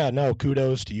 But yeah, no,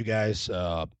 kudos to you guys.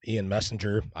 Ian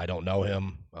Messenger, I don't know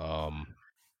him.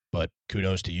 But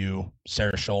kudos to you.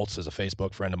 Sarah Schultz is a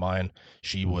Facebook friend of mine.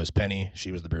 She was Penny.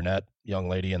 She was the brunette young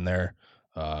lady in there.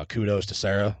 Kudos to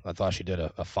Sarah. I thought she did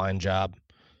a fine job.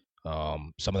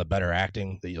 Some of the better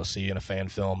acting that you'll see in a fan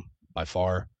film by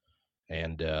far.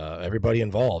 And everybody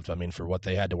involved, I mean, for what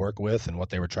they had to work with and what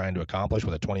they were trying to accomplish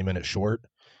with a 20-minute short,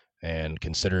 and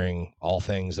considering all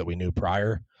things that we knew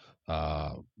prior,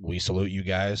 we salute you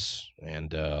guys,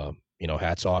 and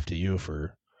hats off to you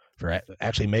for for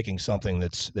actually making something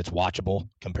that's watchable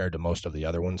compared to most of the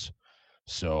other ones.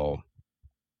 So,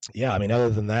 yeah, I mean, other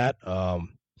than that,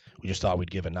 we just thought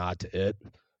we'd give a nod to it,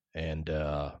 and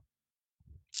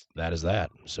that is that.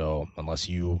 So, unless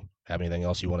you have anything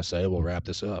else you want to say, we'll wrap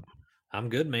this up. I'm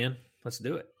good, man. Let's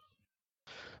do it.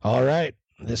 All right.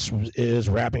 This is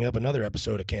wrapping up another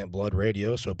episode of Camp Blood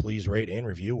Radio, so please rate and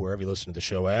review wherever you listen to the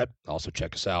show at. Also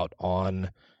check us out on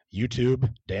YouTube.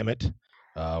 Damn it.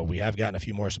 We have gotten a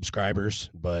few more subscribers,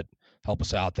 but help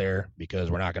us out there because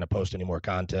we're not going to post any more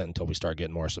content until we start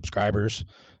getting more subscribers.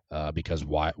 Because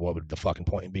what would the fucking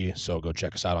point be? So go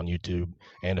check us out on YouTube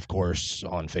and, of course,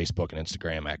 on Facebook and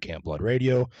Instagram at Camp Blood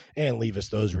Radio, and leave us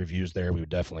those reviews there. We would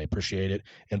definitely appreciate it.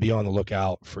 And be on the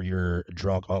lookout for your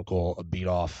drunk uncle beat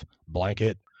off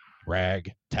blanket,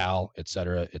 rag, towel,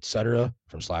 etc.,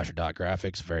 from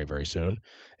Slasher.graphics very, very soon.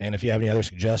 And if you have any other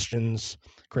suggestions,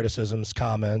 criticisms,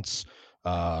 comments,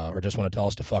 or just want to tell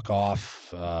us to fuck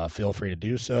off, feel free to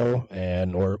do so.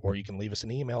 And or you can leave us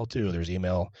an email too. There's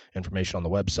email information on the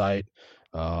website.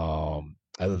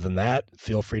 Other than that,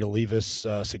 feel free to leave us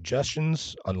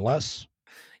suggestions unless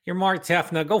you're Mark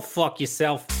Tefna. Go fuck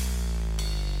yourself.